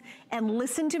 Bluetooth, and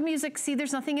listen to music. See,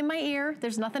 there's nothing in my ear.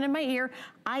 There's nothing in my ear.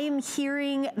 I am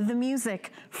hearing the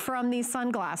music from these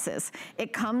sunglasses.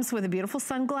 It comes with a beautiful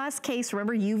sunglass case.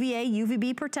 Remember, UVA,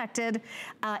 UVB protected.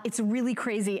 It's really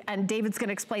crazy, and David's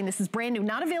gonna explain. This is brand new,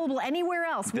 not available anywhere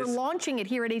else. We're launching it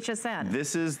here at HSN.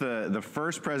 This is the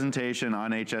first presentation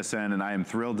on HSN, and I am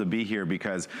thrilled to be here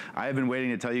because I have been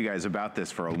waiting to tell you guys about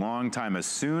this for a long time. As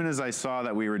soon as I saw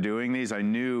that we were doing these, I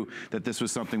knew that this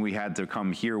was something we had to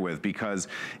come here with because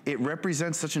it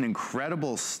represents such an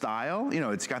incredible style. You know,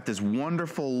 it's got this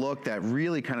wonderful look that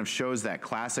really kind of shows that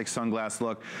classic sunglass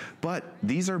look, but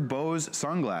these are Bose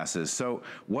sunglasses. So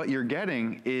what you're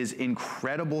getting is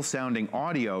incredible sounding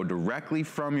audio directly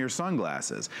from your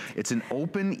sunglasses. It's an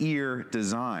open ear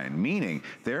design, meaning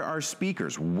there are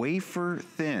speakers, wafer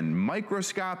thin,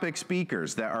 microscopic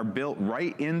speakers that are built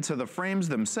right into the frames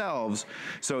themselves.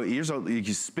 So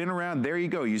you spin around, there you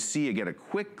go. You see, you get a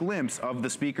quick glimpse of the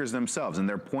speakers themselves, and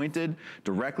they're pointed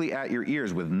directly at your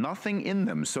ears with nothing in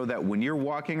them, so that when you're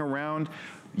walking around,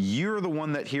 you're the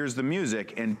one that hears the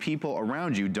music and people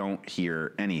around you don't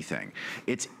hear anything.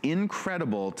 It's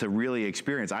incredible to really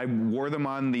experience. I wore them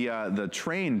on the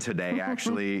train today,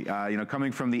 actually, you know,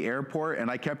 coming from the airport, and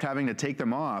I kept having to take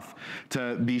them off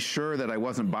to be sure that I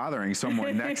wasn't bothering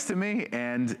someone next to me,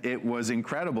 and it was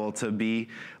incredible to be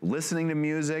listening to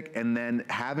music and then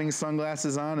having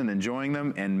sunglasses on and enjoying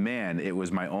them, and man, it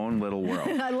was my own little world.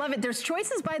 I love it. There's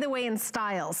choices, by the way, in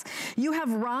styles. You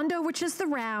have Rondo, which is the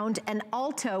round, and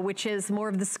Alto, which is more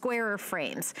of the squarer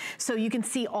frames. So you can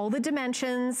see all the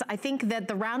dimensions. I think that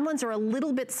the round ones are a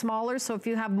little bit smaller, so if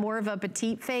you have more of a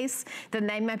petite face, then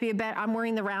they might be a bit. I'm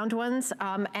wearing the round ones,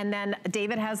 and then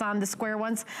David has on the square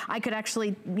ones. I could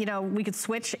actually, you know, we could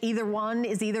switch. Either one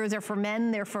is they're for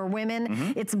men, they're for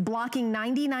women. It's blocking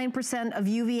 99% of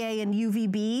UVA and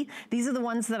UVB. These are the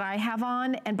ones that I have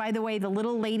on, and by the way, the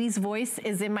little lady's voice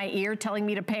is in my ear telling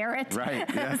me to pair it. Right,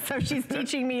 yeah. So she's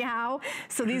teaching me how.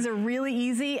 So these are really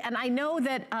easy. And I know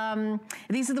that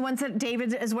these are the ones that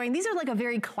David is wearing. These are like a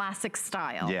very classic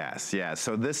style. Yes, yes.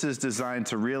 So this is designed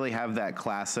to really have that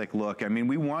classic look. I mean,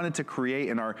 we wanted to create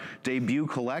in our debut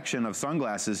collection of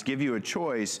sunglasses, give you a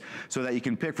choice so that you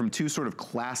can pick from two sort of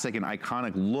classic and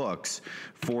iconic looks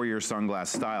for your sunglass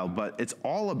style. But it's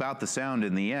all about the sound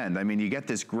in the end. I mean, you get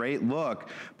this great look,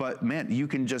 but man, you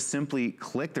can just simply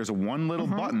click. There's one little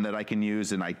button that I can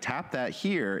use, and I tap that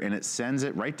here, and it sends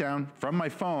it right down from my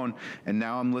phone, and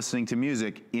now I'm listening to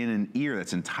music in an ear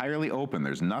that's entirely open.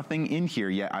 There's nothing in here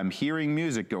yet. I'm hearing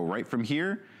music go right from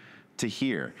here to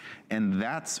here. And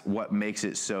that's what makes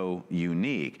it so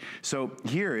unique. So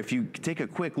here, if you take a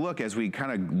quick look as we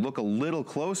kind of look a little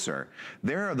closer,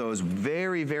 there are those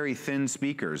very, very thin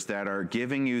speakers that are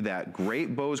giving you that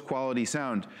great Bose quality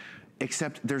sound,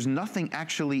 except there's nothing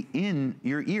actually in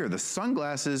your ear. The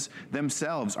sunglasses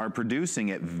themselves are producing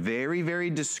it very,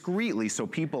 very discreetly, so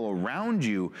people around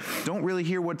you don't really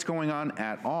hear what's going on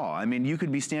at all. I mean, you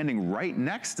could be standing right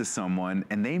next to someone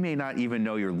and they may not even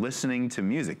know you're listening to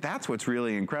music. That's what's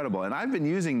really incredible. And I've been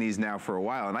using these now for a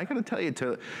while, and I gotta tell you,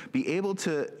 to be able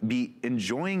to be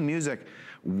enjoying music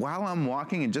while I'm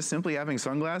walking and just simply having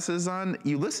sunglasses on,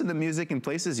 you listen to music in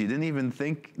places you didn't even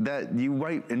think that you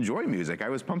might enjoy music. I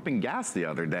was pumping gas the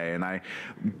other day, and I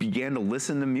began to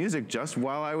listen to music just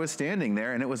while I was standing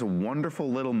there, and it was a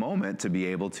wonderful little moment to be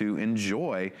able to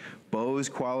enjoy Bose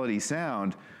quality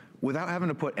sound without having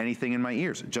to put anything in my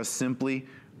ears, just simply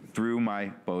through my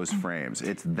Bose frames.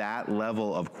 It's that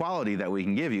level of quality that we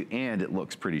can give you, and it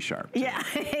looks pretty sharp. Yeah,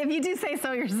 if you do say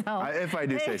so yourself. If I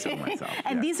do say so myself.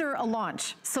 And these are a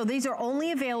launch. So these are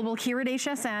only available here at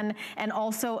HSN and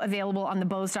also available on the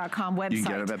Bose.com website. You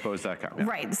can get them at Bose.com. Yeah.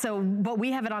 Right, so, but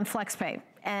we have it on FlexPay,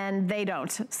 and they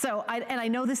don't. So, I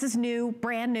know this is new,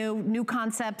 brand new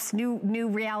concepts, new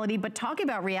reality, but talking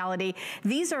about reality,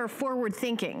 these are forward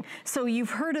thinking. So you've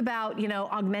heard about, you know,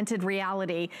 augmented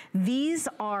reality. These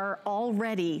are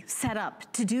already set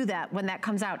up to do that when that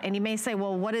comes out. And you may say,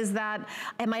 well, what is that?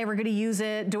 Am I ever gonna use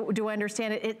it? Do I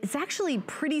understand it? It's actually a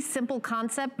pretty simple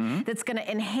concept that's gonna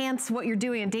enhance what you're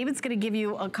doing. And David's gonna give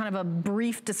you a kind of a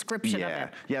brief description of it.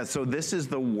 Yeah, so this is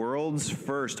the world's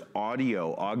first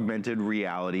audio augmented reality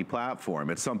reality platform.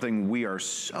 It's something we are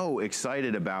so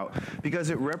excited about because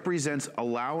it represents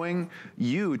allowing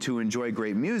you to enjoy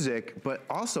great music, but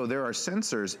also there are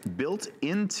sensors built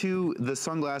into the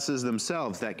sunglasses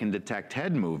themselves that can detect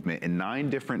head movement in 9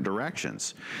 different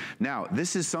directions. Now,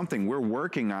 this is something we're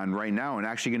working on right now and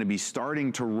actually going to be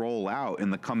starting to roll out in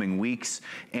the coming weeks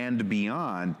and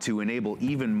beyond to enable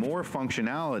even more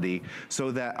functionality, so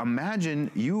that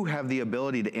imagine you have the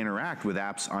ability to interact with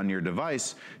apps on your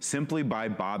device simply by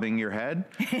bobbing your head,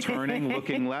 turning,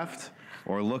 looking left,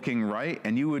 or looking right,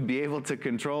 and you would be able to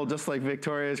control, just like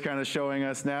Victoria is kind of showing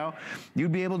us now,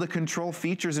 you'd be able to control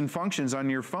features and functions on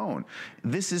your phone.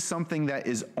 This is something that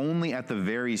is only at the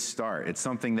very start. It's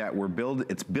something that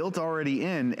it's built already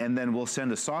in, and then we'll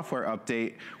send a software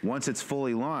update once it's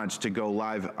fully launched to go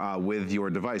live with your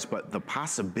device. But the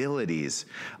possibilities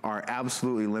are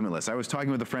absolutely limitless. I was talking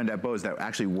with a friend at Bose that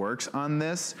actually works on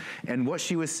this, and what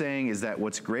she was saying is that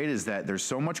what's great is that there's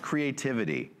so much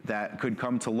creativity that could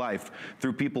come to life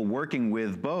through people working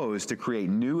with Bose to create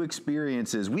new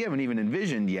experiences we haven't even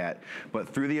envisioned yet, but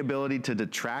through the ability to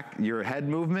track your head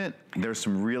movement, there's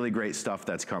some really great stuff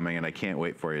that's coming, and I can't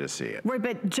wait for you to see it. Right,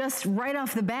 but just right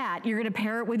off the bat, you're gonna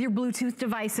pair it with your Bluetooth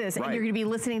devices, and you're gonna be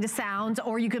listening to sounds,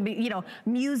 or you could be, you know,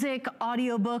 music,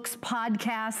 audiobooks,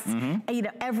 podcasts, you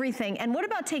know, everything. And what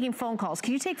about taking phone calls?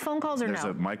 Can you take phone calls or no? There's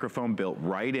a microphone built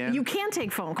right in. You can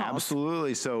take phone calls.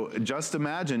 Absolutely. So just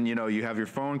imagine, you know, you have your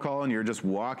phone call and you're just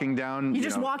walking down. You're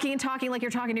just walking and talking like you're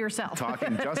talking to yourself.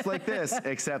 Talking just like this,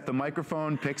 except the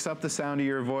microphone picks up the sound of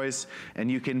your voice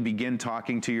and you can begin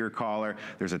talking to your caller.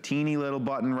 There's a teeny little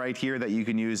button right here that you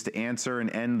can use to answer and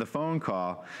end the phone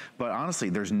call. But honestly,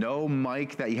 there's no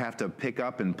mic that you have to pick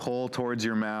up and pull towards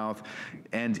your mouth.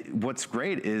 And what's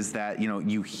great is that, you know,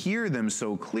 you hear them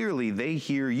so clearly, they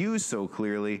hear you so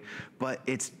clearly, but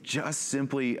it's just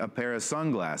simply a pair of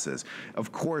sunglasses.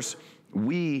 Of course,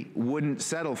 we wouldn't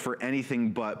settle for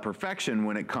anything but perfection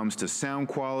when it comes to sound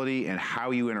quality and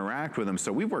how you interact with them.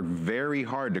 So we've worked very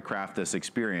hard to craft this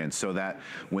experience so that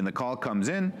when the call comes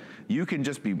in, you can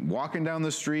just be walking down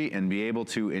the street and be able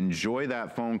to enjoy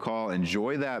that phone call,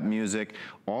 enjoy that music,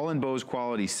 all in Bose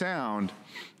quality sound,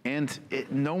 and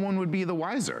no one would be the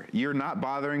wiser. You're not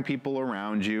bothering people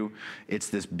around you. It's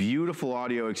this beautiful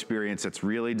audio experience that's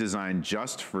really designed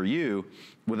just for you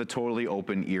with a totally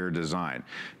open ear design.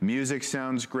 Music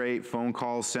sounds great, phone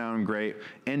calls sound great,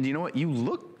 and you know what? You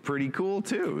look pretty cool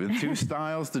too. 2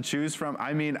 styles to choose from.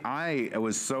 I mean, I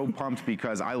was so pumped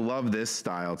because I love this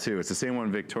style too. It's the same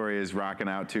one Victoria is rocking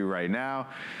out to right now,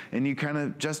 and you kind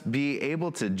of just be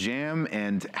able to jam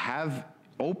and have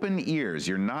open ears.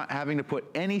 You're not having to put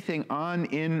anything on,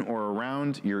 in, or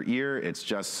around your ear. It's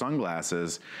just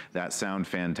sunglasses that sound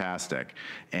fantastic.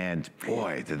 And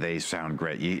boy, do they sound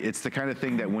great. It's the kind of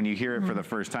thing that when you hear it for the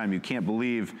first time, you can't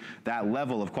believe that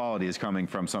level of quality is coming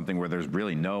from something where there's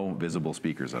really no visible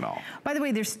speakers at all. By the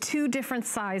way, there's 2 different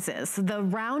sizes. The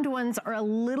round ones are a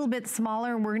little bit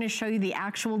smaller, and we're gonna show you the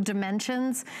actual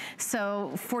dimensions.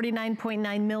 So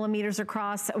 49.9 millimeters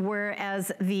across,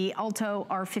 whereas the Alto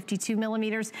are 52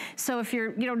 millimeters. So if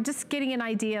you're, you know, just getting an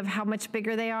idea of how much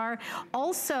bigger they are.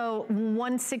 Also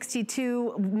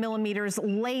 162 millimeters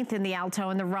length in the Alto,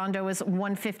 and the Rondo is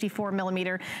 154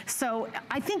 millimeter. So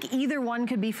I think either one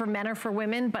could be for men or for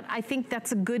women, but I think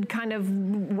that's a good kind of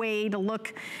way to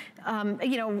look,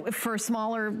 you know, for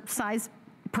smaller size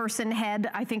person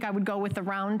head, I think I would go with the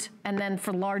round, and then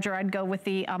for larger, I'd go with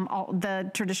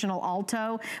the traditional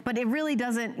Alto. But it really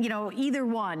doesn't, you know, either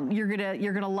one, you're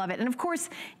gonna love it. And of course,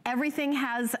 everything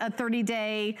has a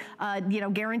 30-day, you know,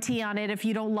 guarantee on it. If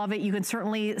you don't love it, you can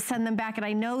certainly send them back. And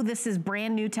I know this is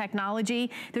brand new technology.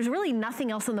 There's really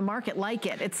nothing else in the market like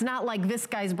it. It's not like this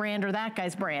guy's brand or that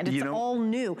guy's brand. It's all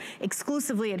new,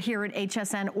 exclusively here at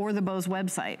HSN or the Bose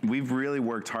website. We've really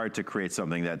worked hard to create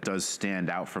something that does stand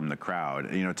out from the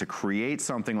crowd. You know, to create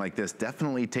something like this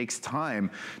definitely takes time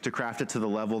to craft it to the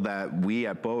level that we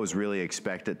at Bose really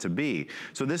expect it to be.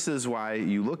 So this is why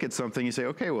you look at something, you say,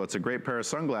 okay, well, it's a great pair of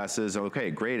sunglasses. Okay,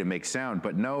 great, it makes sound.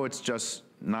 But no, it's just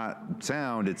not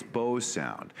sound, it's Bose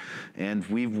sound. And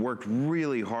we've worked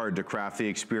really hard to craft the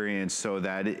experience so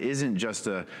that it isn't just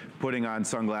a putting on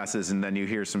sunglasses and then you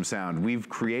hear some sound. We've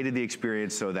created the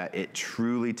experience so that it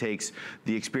truly takes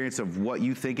the experience of what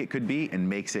you think it could be and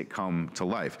makes it come to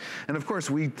life. And of course,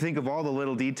 we think of all the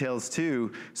little details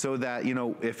too, so that, you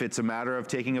know, if it's a matter of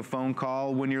taking a phone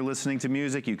call when you're listening to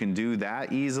music, you can do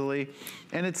that easily.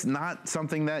 And it's not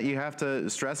something that you have to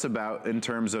stress about in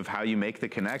terms of how you make the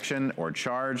connection or charge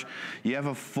charge. You have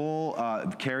a full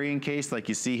carrying case like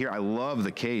you see here. I love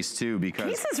the case too because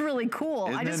case is really cool.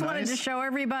 I just wanted to show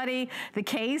everybody the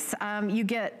case. You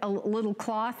get a little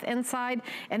cloth inside,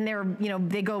 and they're, you know,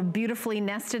 they go beautifully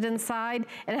nested inside.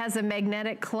 It has a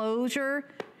magnetic closure,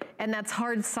 and that's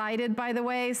hard-sided, by the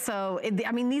way. So,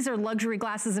 I mean, these are luxury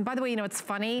glasses. And by the way, you know, it's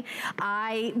funny.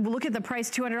 I look at the price,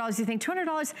 $200. You think,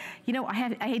 $200? You know, I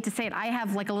hate to say it, I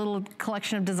have like a little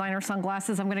collection of designer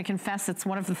sunglasses. I'm gonna confess it's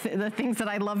one of the things that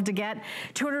I love to get.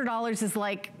 $200 is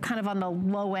like kind of on the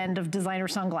low end of designer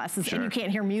sunglasses. Sure. And you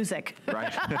can't hear music.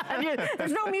 Right.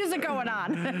 There's no music going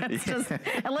on. It's just,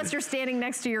 unless you're standing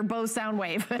next to your Bose Sound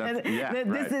Wave.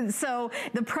 Right. So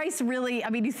the price really,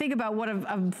 I mean, you think about what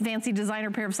a fancy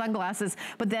designer pair of sunglasses,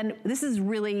 but then this is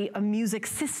really a music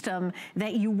system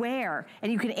that you wear,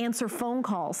 and you can answer phone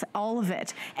calls, all of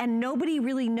it. And nobody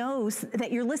really knows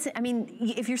that you're listening. I mean,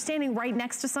 if you're standing right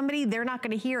next to somebody, they're not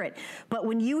gonna hear it. But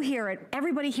when you hear it,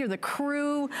 everybody here, the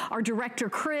crew, our director,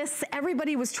 Chris,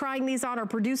 everybody was trying these on, our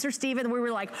producer, Steven, we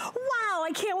were like, wow,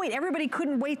 I can't wait. Everybody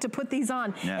couldn't wait to put these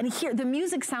on. Yeah. And here, the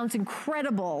music sounds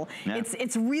incredible. Yeah.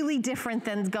 It's really different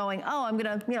than going, oh, I'm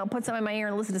gonna, you know, put some in my ear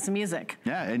and listen to some music.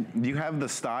 Yeah, and you have the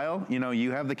style, you know,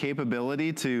 you have the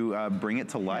capability to bring it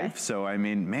to life. Okay. So, I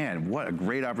mean, man, what a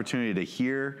great opportunity to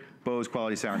hear Bose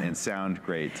quality sound and sound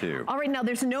great too. All right, now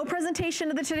there's no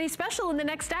presentation of the Today Special in the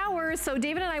next hour, so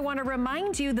David and I want to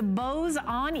remind you the Bose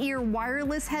on-ear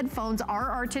wireless headphones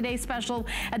are our Today Special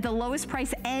at the lowest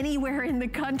price anywhere in the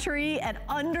country at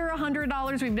under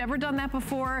 $100. We've never done that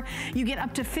before. You get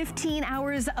up to 15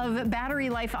 hours of battery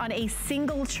life on a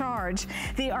single charge.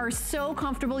 They are so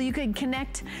comfortable. You can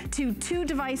connect to 2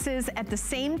 devices at the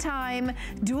same time,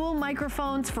 dual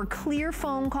microphones for clear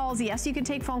phone calls. Yes, you can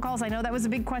take phone calls. I know that was a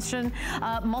big question.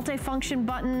 Multifunction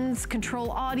buttons,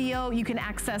 control audio. You can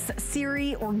access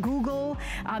Siri or Google,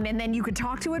 and then you could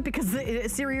talk to it because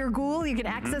Siri or Google, you can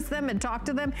access them and talk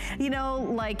to them. You know,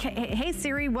 like, hey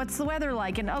Siri, what's the weather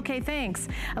like? And okay, thanks.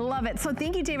 I love it. So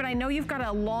thank you, David. I know you've got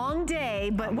a long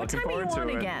day, but what time are you on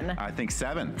again? I think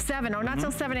 7. 7. Oh, not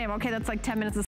till 7 a.m. Okay, that's like 10 minutes of